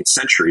 19th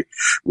century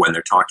when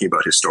they're talking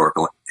about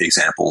historical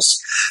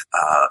examples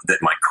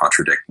that might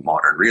contradict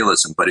modern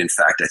realism. But in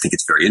fact, I think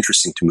it's very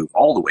interesting to move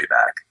all the way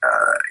back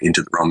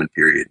into the Roman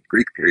period,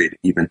 Greek period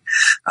even,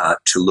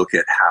 to look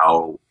at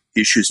how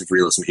issues of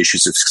realism,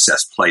 issues of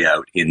success play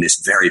out in this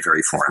very,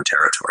 very foreign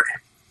territory.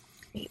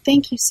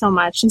 Thank you so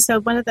much. And so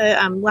one of the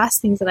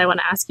last things that I want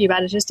to ask you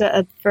about is just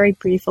a very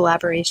brief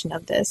elaboration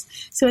of this.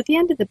 So at the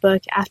end of the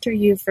book, after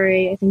you've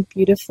very, I think,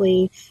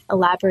 beautifully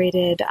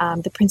elaborated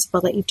the principle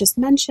that you've just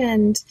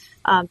mentioned,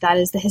 that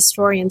is the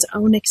historian's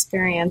own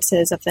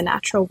experiences of the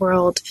natural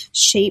world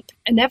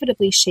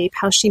inevitably shape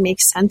how she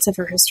makes sense of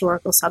her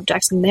historical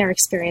subjects and their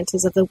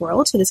experiences of the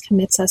world. So this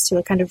commits us to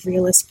a kind of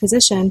realist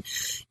position.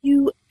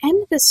 You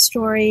end this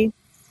story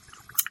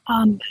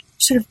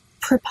sort of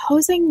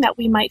proposing that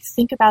we might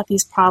think about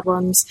these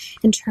problems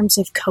in terms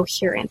of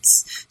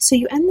coherence. So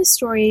you end the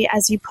story,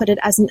 as you put it,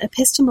 as an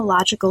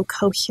epistemological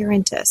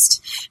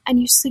coherentist, and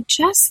you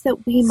suggest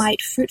that we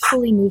might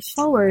fruitfully move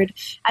forward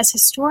as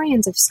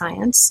historians of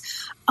science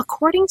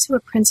according to a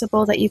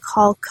principle that you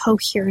call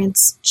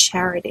coherence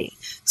charity.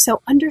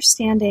 So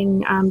understanding,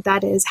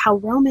 that is, how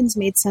Romans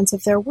made sense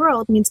of their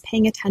world means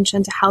paying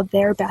attention to how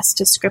their best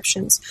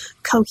descriptions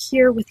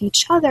cohere with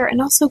each other and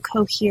also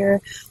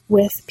cohere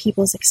with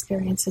people's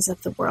experiences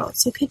of the world.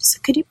 So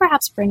could you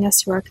perhaps bring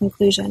us to our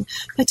conclusion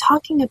by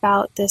talking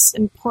about this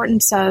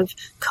importance of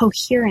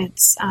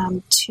coherence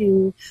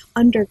to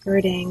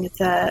undergirding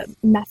the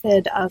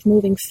method of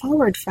moving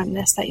forward from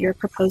this that you're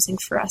proposing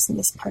for us in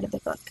this part of the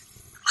book?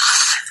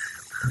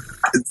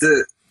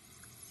 The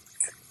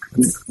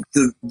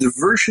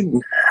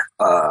version,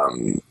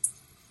 I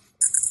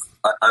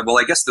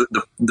guess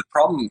the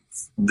problem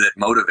that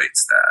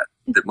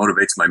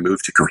motivates my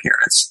move to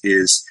coherence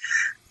is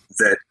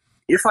that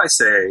if I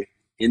say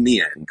in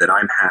the end that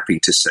I'm happy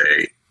to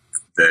say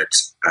that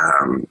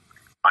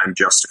I'm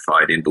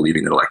justified in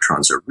believing that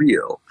electrons are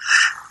real,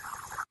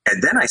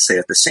 and then I say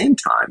at the same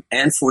time,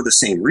 and for the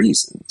same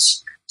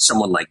reasons,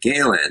 someone like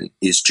Galen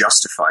is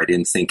justified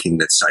in thinking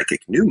that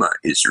psychic pneuma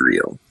is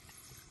real,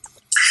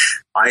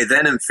 I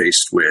then am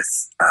faced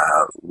with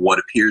what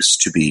appears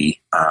to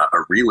be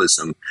a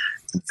realism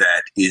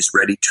that is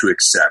ready to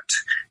accept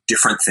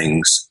different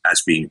things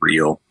as being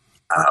real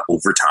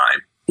over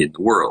time in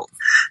the world.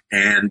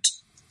 And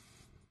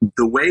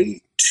the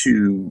way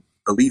to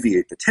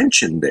alleviate the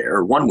tension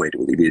there, one way to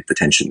alleviate the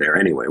tension there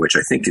anyway, which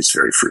I think is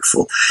very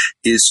fruitful,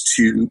 is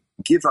to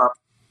give up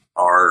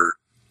our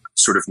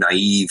sort of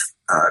naive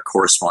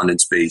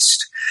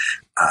correspondence-based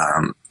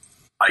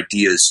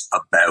ideas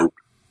about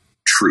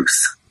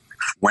truth.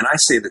 When I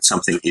say that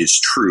something is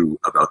true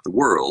about the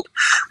world,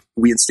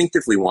 we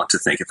instinctively want to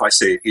think, if I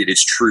say it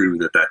is true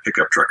that that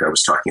pickup truck I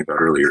was talking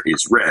about earlier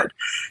is red,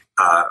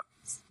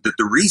 that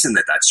the reason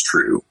that that's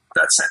true,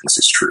 that sentence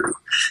is true,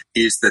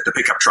 is that the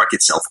pickup truck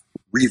itself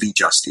really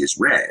just is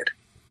red.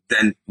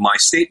 Then my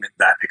statement,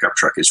 that pickup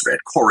truck is red,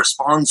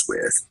 corresponds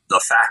with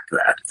the fact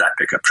that that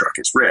pickup truck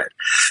is red.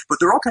 But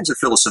there are all kinds of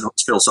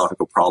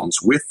philosophical problems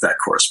with that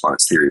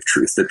correspondence theory of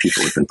truth that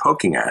people have been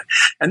poking at.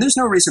 And there's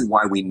no reason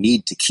why we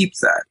need to keep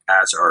that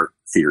as our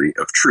theory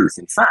of truth.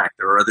 In fact,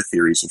 there are other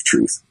theories of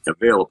truth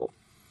available.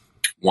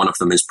 One of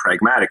them is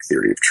pragmatic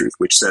theory of truth,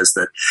 which says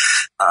that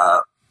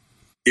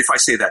if I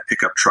say that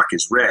pickup truck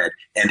is red,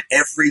 and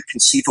every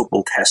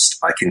conceivable test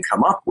I can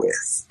come up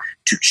with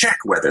to check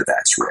whether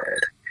that's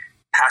red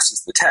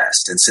passes the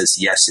test and says,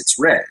 yes, it's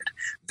red,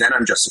 then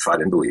I'm justified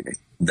in believing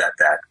that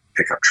that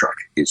pickup truck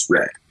is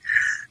red.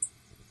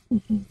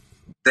 Mm-hmm.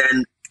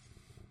 Then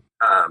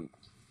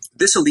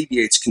this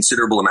alleviates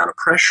considerable amount of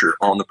pressure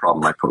on the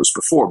problem I posed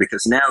before,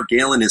 because now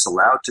Galen is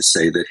allowed to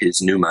say that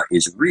his pneuma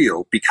is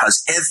real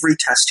because every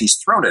test he's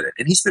thrown at it,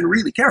 and he's been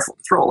really careful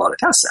to throw a lot of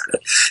tests at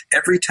it,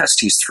 every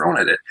test he's thrown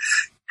at it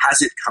has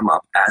it come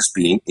up as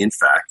being, in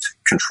fact,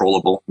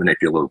 controllable,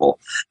 manipulable,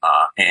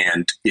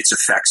 and its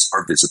effects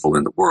are visible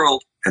in the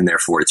world, and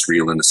therefore it's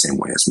real in the same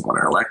way as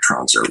modern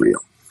electrons are real.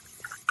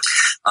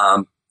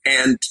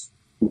 And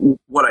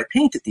what I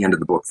paint at the end of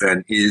the book,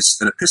 then, is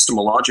an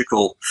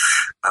epistemological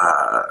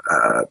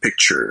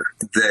picture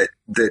that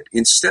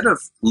instead of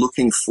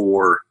looking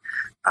for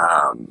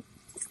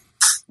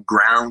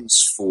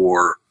grounds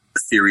for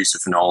theories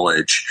of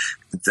knowledge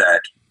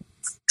that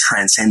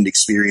transcend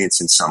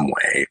experience in some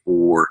way,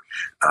 or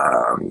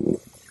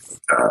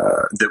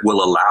that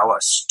will allow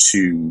us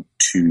to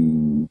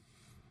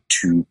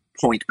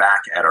point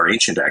back at our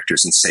ancient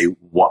actors and say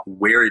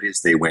where it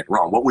is they went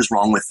wrong, what was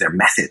wrong with their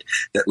method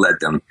that led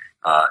them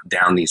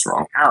down these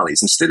wrong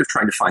alleys, instead of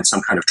trying to find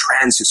some kind of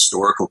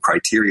trans-historical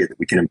criteria that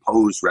we can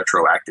impose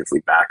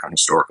retroactively back on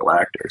historical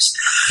actors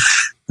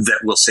that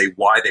will say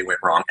why they went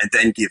wrong and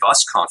then give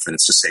us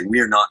confidence to say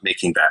we're not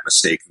making that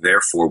mistake,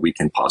 therefore we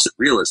can posit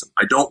realism.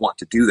 I don't want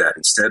to do that.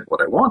 Instead,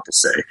 what I want to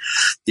say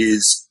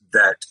is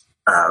that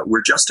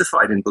we're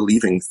justified in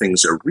believing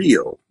things are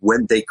real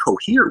when they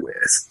cohere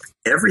with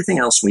everything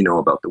else we know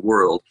about the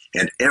world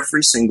and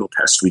every single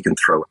test we can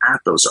throw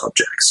at those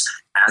objects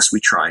as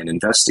we try and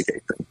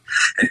investigate them.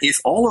 And if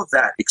all of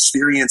that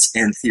experience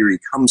and theory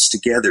comes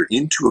together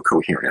into a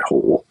coherent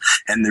whole,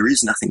 and there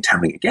is nothing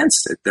telling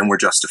against it, then we're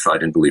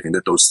justified in believing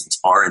that those things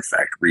are in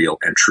fact real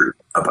and true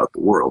about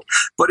the world.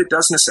 But it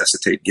does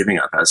necessitate giving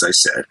up, as I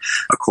said,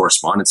 a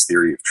correspondence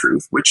theory of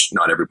truth, which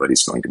not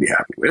everybody's going to be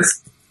happy with,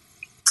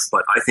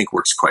 but I think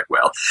works quite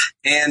well.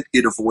 And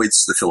it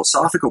avoids the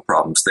philosophical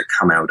problems that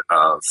come out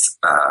of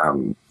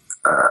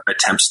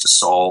attempts to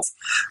solve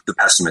the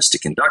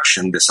pessimistic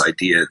induction, this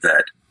idea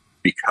that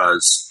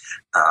because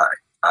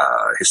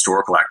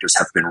historical actors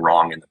have been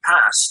wrong in the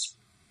past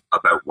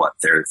about what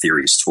their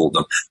theories told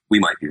them, we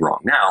might be wrong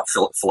now.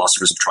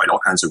 Philosophers have tried all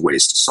kinds of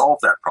ways to solve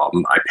that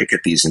problem. I pick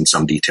at these in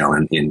some detail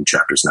in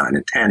chapters 9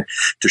 and 10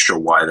 to show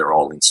why they're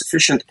all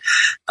insufficient.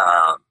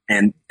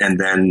 And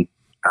then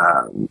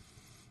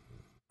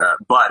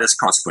but as a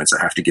consequence,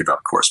 I have to give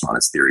up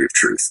correspondence theory of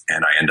truth,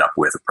 and I end up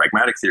with a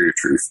pragmatic theory of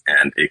truth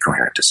and a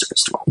coherentist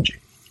epistemology.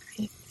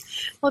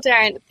 Well,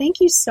 Darren, thank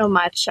you so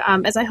much.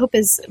 As I hope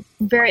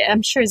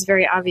I'm sure is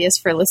very obvious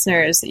for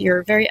listeners,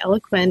 you're very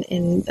eloquent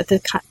in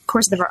the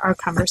course of our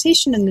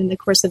conversation and in the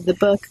course of the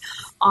book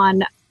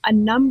on a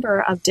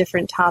number of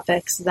different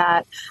topics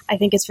that I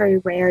think it's very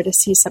rare to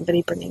see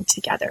somebody bringing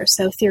together.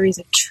 So theories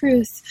of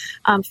truth,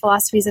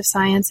 philosophies of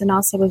science, and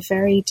also a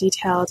very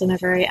detailed and a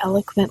very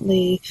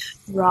eloquently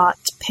wrought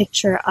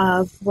picture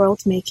of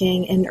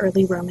world-making in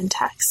early Roman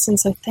texts. And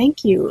so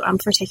thank you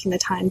for taking the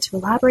time to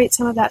elaborate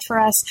some of that for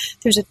us.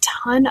 There's a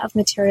ton of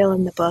material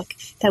in the book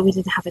that we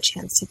didn't have a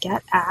chance to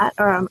get at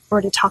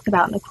or to talk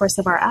about in the course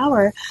of our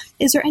hour.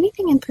 Is there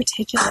anything in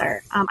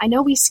particular? I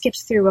know we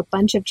skipped through a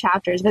bunch of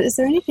chapters, but is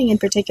there anything in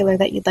particular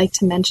that you'd like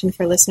to mention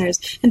for listeners,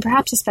 and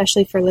perhaps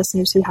especially for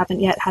listeners who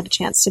haven't yet had a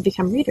chance to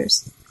become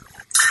readers?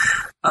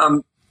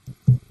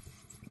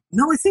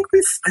 No, I think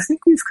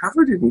we've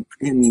covered it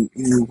in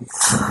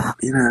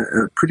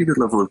a pretty good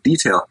level of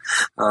detail.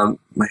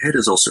 My head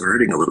is also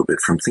hurting a little bit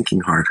from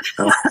thinking hard.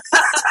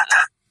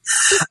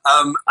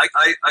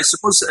 I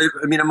suppose,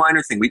 I mean, a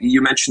minor thing.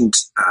 You mentioned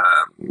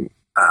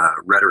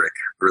rhetoric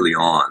early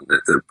on,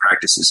 the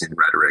practices in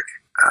rhetoric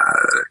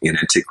in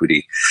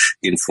antiquity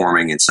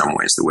informing in some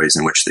ways the ways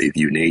in which they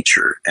view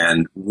nature.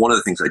 And one of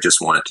the things I just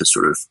wanted to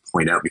sort of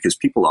point out, because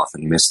people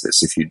often miss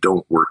this, if you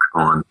don't work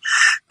on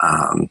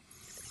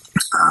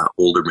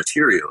older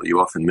material, you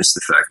often miss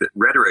the fact that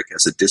rhetoric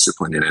as a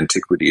discipline in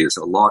antiquity is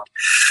a lot.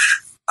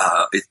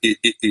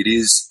 It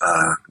is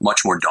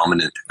much more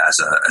dominant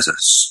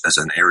as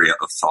an area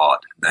of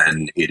thought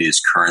than it is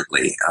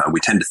currently. We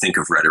tend to think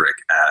of rhetoric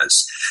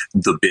as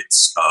the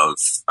bits of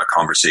a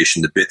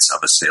conversation, the bits of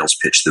a sales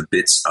pitch, the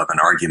bits of an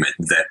argument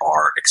that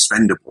are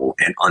expendable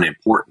and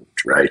unimportant,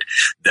 right?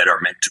 That are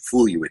meant to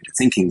fool you into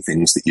thinking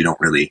things that you don't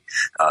really,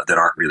 that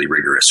aren't really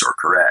rigorous or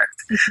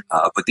correct.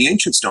 Mm-hmm. But the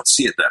ancients don't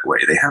see it that way.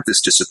 They have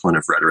this discipline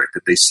of rhetoric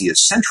that they see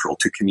as central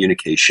to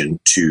communication,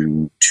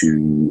 to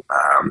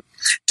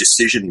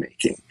decision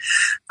making,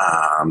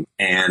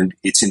 and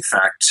it's in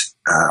fact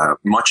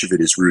much of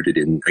it is rooted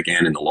in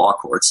the law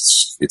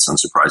courts. It's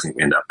unsurprising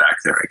we end up back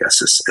there, I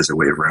guess, as a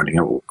way of rounding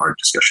out our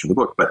discussion of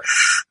the book. But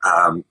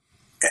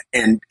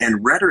and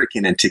rhetoric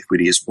in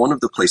antiquity is one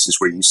of the places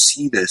where you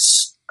see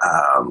this.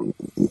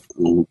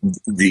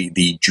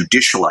 The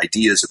judicial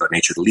ideas about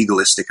nature, the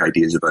legalistic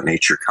ideas about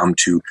nature, come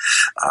to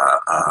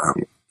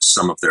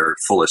some of their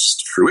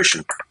fullest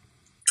fruition.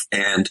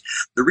 And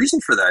the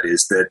reason for that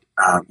is that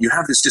you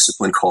have this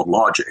discipline called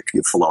logic,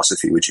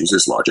 philosophy, which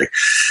uses logic,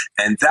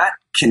 and that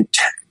can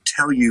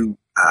tell you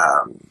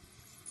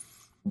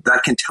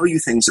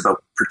things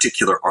about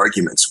particular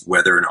arguments,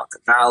 whether or not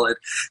they're valid,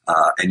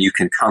 and you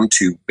can come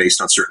to,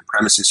 based on certain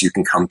premises, you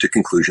can come to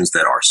conclusions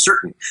that are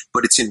certain.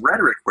 But it's in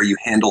rhetoric where you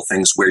handle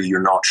things where you're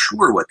not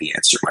sure what the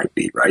answer might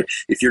be, right?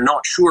 If you're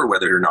not sure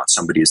whether or not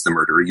somebody is the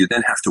murderer, you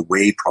then have to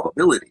weigh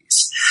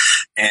probabilities.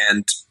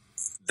 And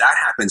that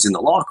happens in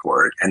the law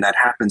court, and that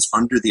happens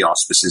under the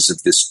auspices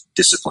of this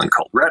discipline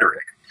called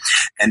rhetoric.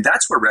 And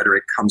that's where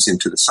rhetoric comes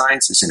into the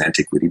sciences in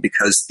antiquity,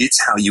 because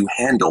it's how you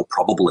handle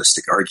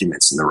probabilistic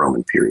arguments in the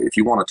Roman period. If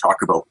you want to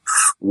talk about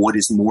what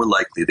is more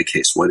likely the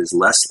case, what is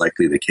less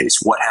likely the case,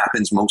 what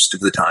happens most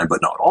of the time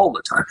but not all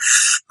the time,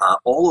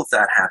 all of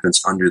that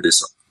happens under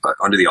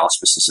the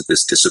auspices of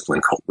this discipline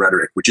called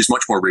rhetoric, which is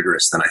much more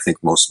rigorous than I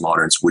think most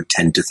moderns would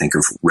tend to think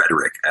of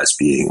rhetoric as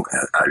being.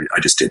 I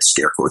just did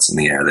scare quotes in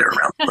the air there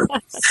around,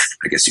 but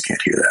I guess you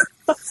can't hear that.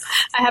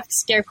 I have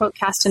scare quote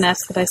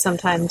castanets that I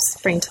sometimes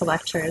bring to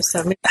lectures,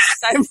 so maybe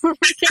I'm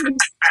working.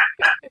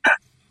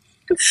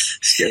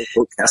 Scare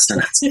quote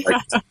castanets. Yeah.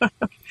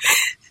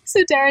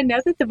 So, Darren, now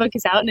that the book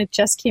is out, and it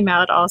just came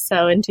out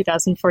also in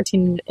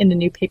 2014 in a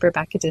new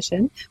paperback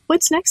edition,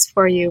 what's next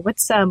for you? What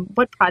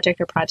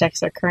project or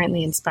projects are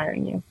currently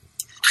inspiring you?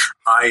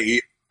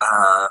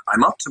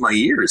 I'm up to my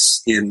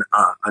ears in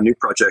a new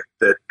project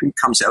that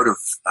comes out of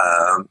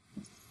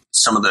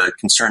some of the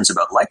concerns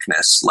about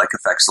likeness, like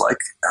effects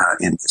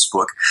in this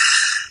book.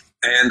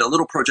 And a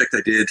little project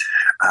I did,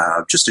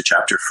 just a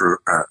chapter for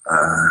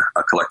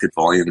a collected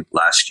volume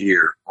last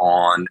year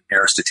on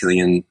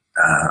Aristotelian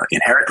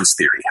inheritance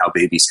theory, how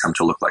babies come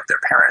to look like their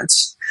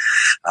parents,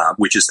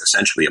 which is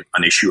essentially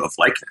an issue of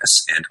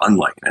likeness and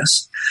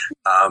unlikeness.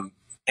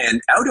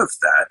 And out of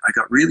that, I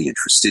got really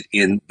interested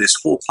in this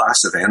whole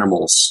class of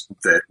animals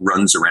that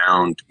runs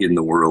around in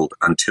the world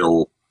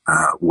until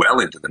well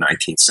into the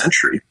 19th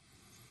century,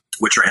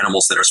 which are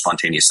animals that are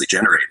spontaneously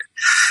generated,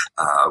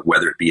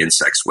 whether it be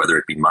insects, whether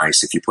it be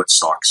mice. If you put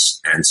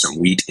socks and some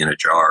wheat in a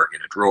jar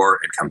in a drawer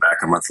and come back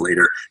a month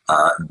later,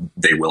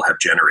 they will have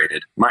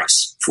generated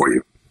mice for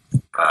you.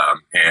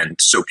 And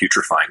so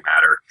putrefying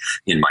matter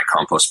in my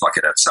compost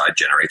bucket outside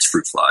generates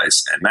fruit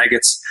flies and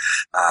maggots.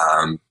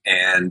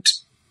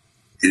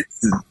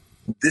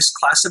 This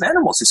class of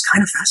animals is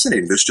kind of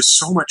fascinating. There's just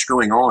so much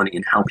going on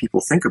in how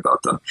people think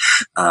about them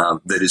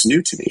that is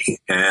new to me.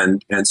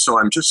 And so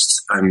I'm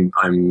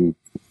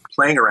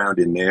playing around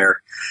in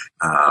there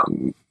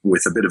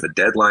with a bit of a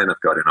deadline.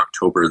 I've got in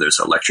October, there's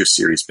a lecture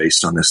series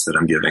based on this that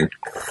I'm giving.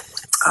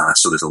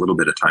 So there's a little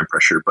bit of time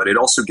pressure, but it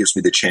also gives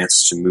me the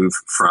chance to move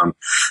from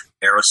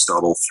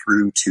Aristotle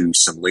through to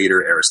some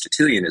later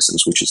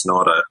Aristotelianisms, which is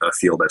not a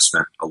field I've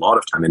spent a lot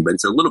of time in, but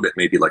it's a little bit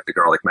maybe like the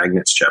garlic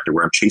magnets chapter,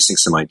 where I'm chasing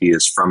some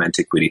ideas from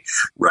antiquity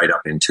right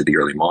up into the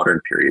early modern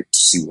period to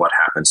see what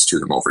happens to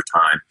them over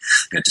time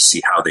and to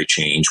see how they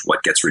change,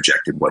 what gets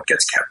rejected, what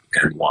gets kept,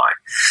 and why.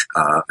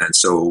 And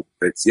so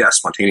it's,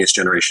 spontaneous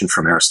generation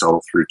from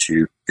Aristotle through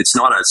to, it's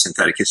not a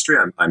synthetic history.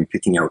 I'm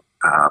picking out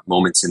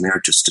moments in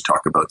there just to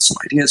talk about some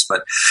ideas,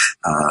 but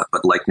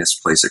likeness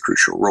plays a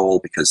crucial role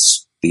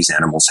because these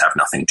animals have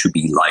nothing to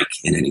be like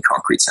in any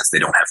concrete sense. They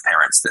don't have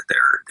parents that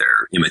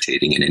they're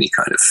imitating in any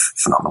kind of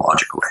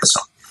phenomenological way.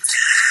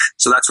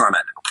 So that's where I'm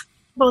at now.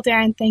 Well,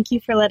 Darren, thank you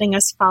for letting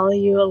us follow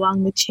you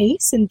along the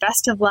chase, and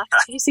best of luck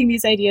chasing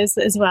these ideas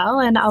as well.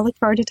 And I'll look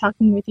forward to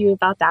talking with you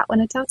about that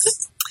when it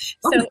happens.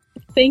 So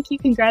thank you,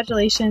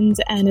 congratulations,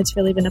 and it's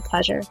really been a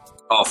pleasure.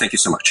 Oh, thank you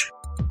so much.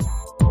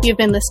 You've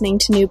been listening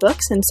to New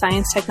Books in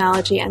Science,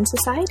 Technology, and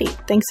Society.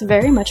 Thanks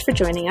very much for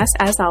joining us,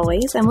 as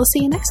always, and we'll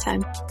see you next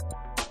time.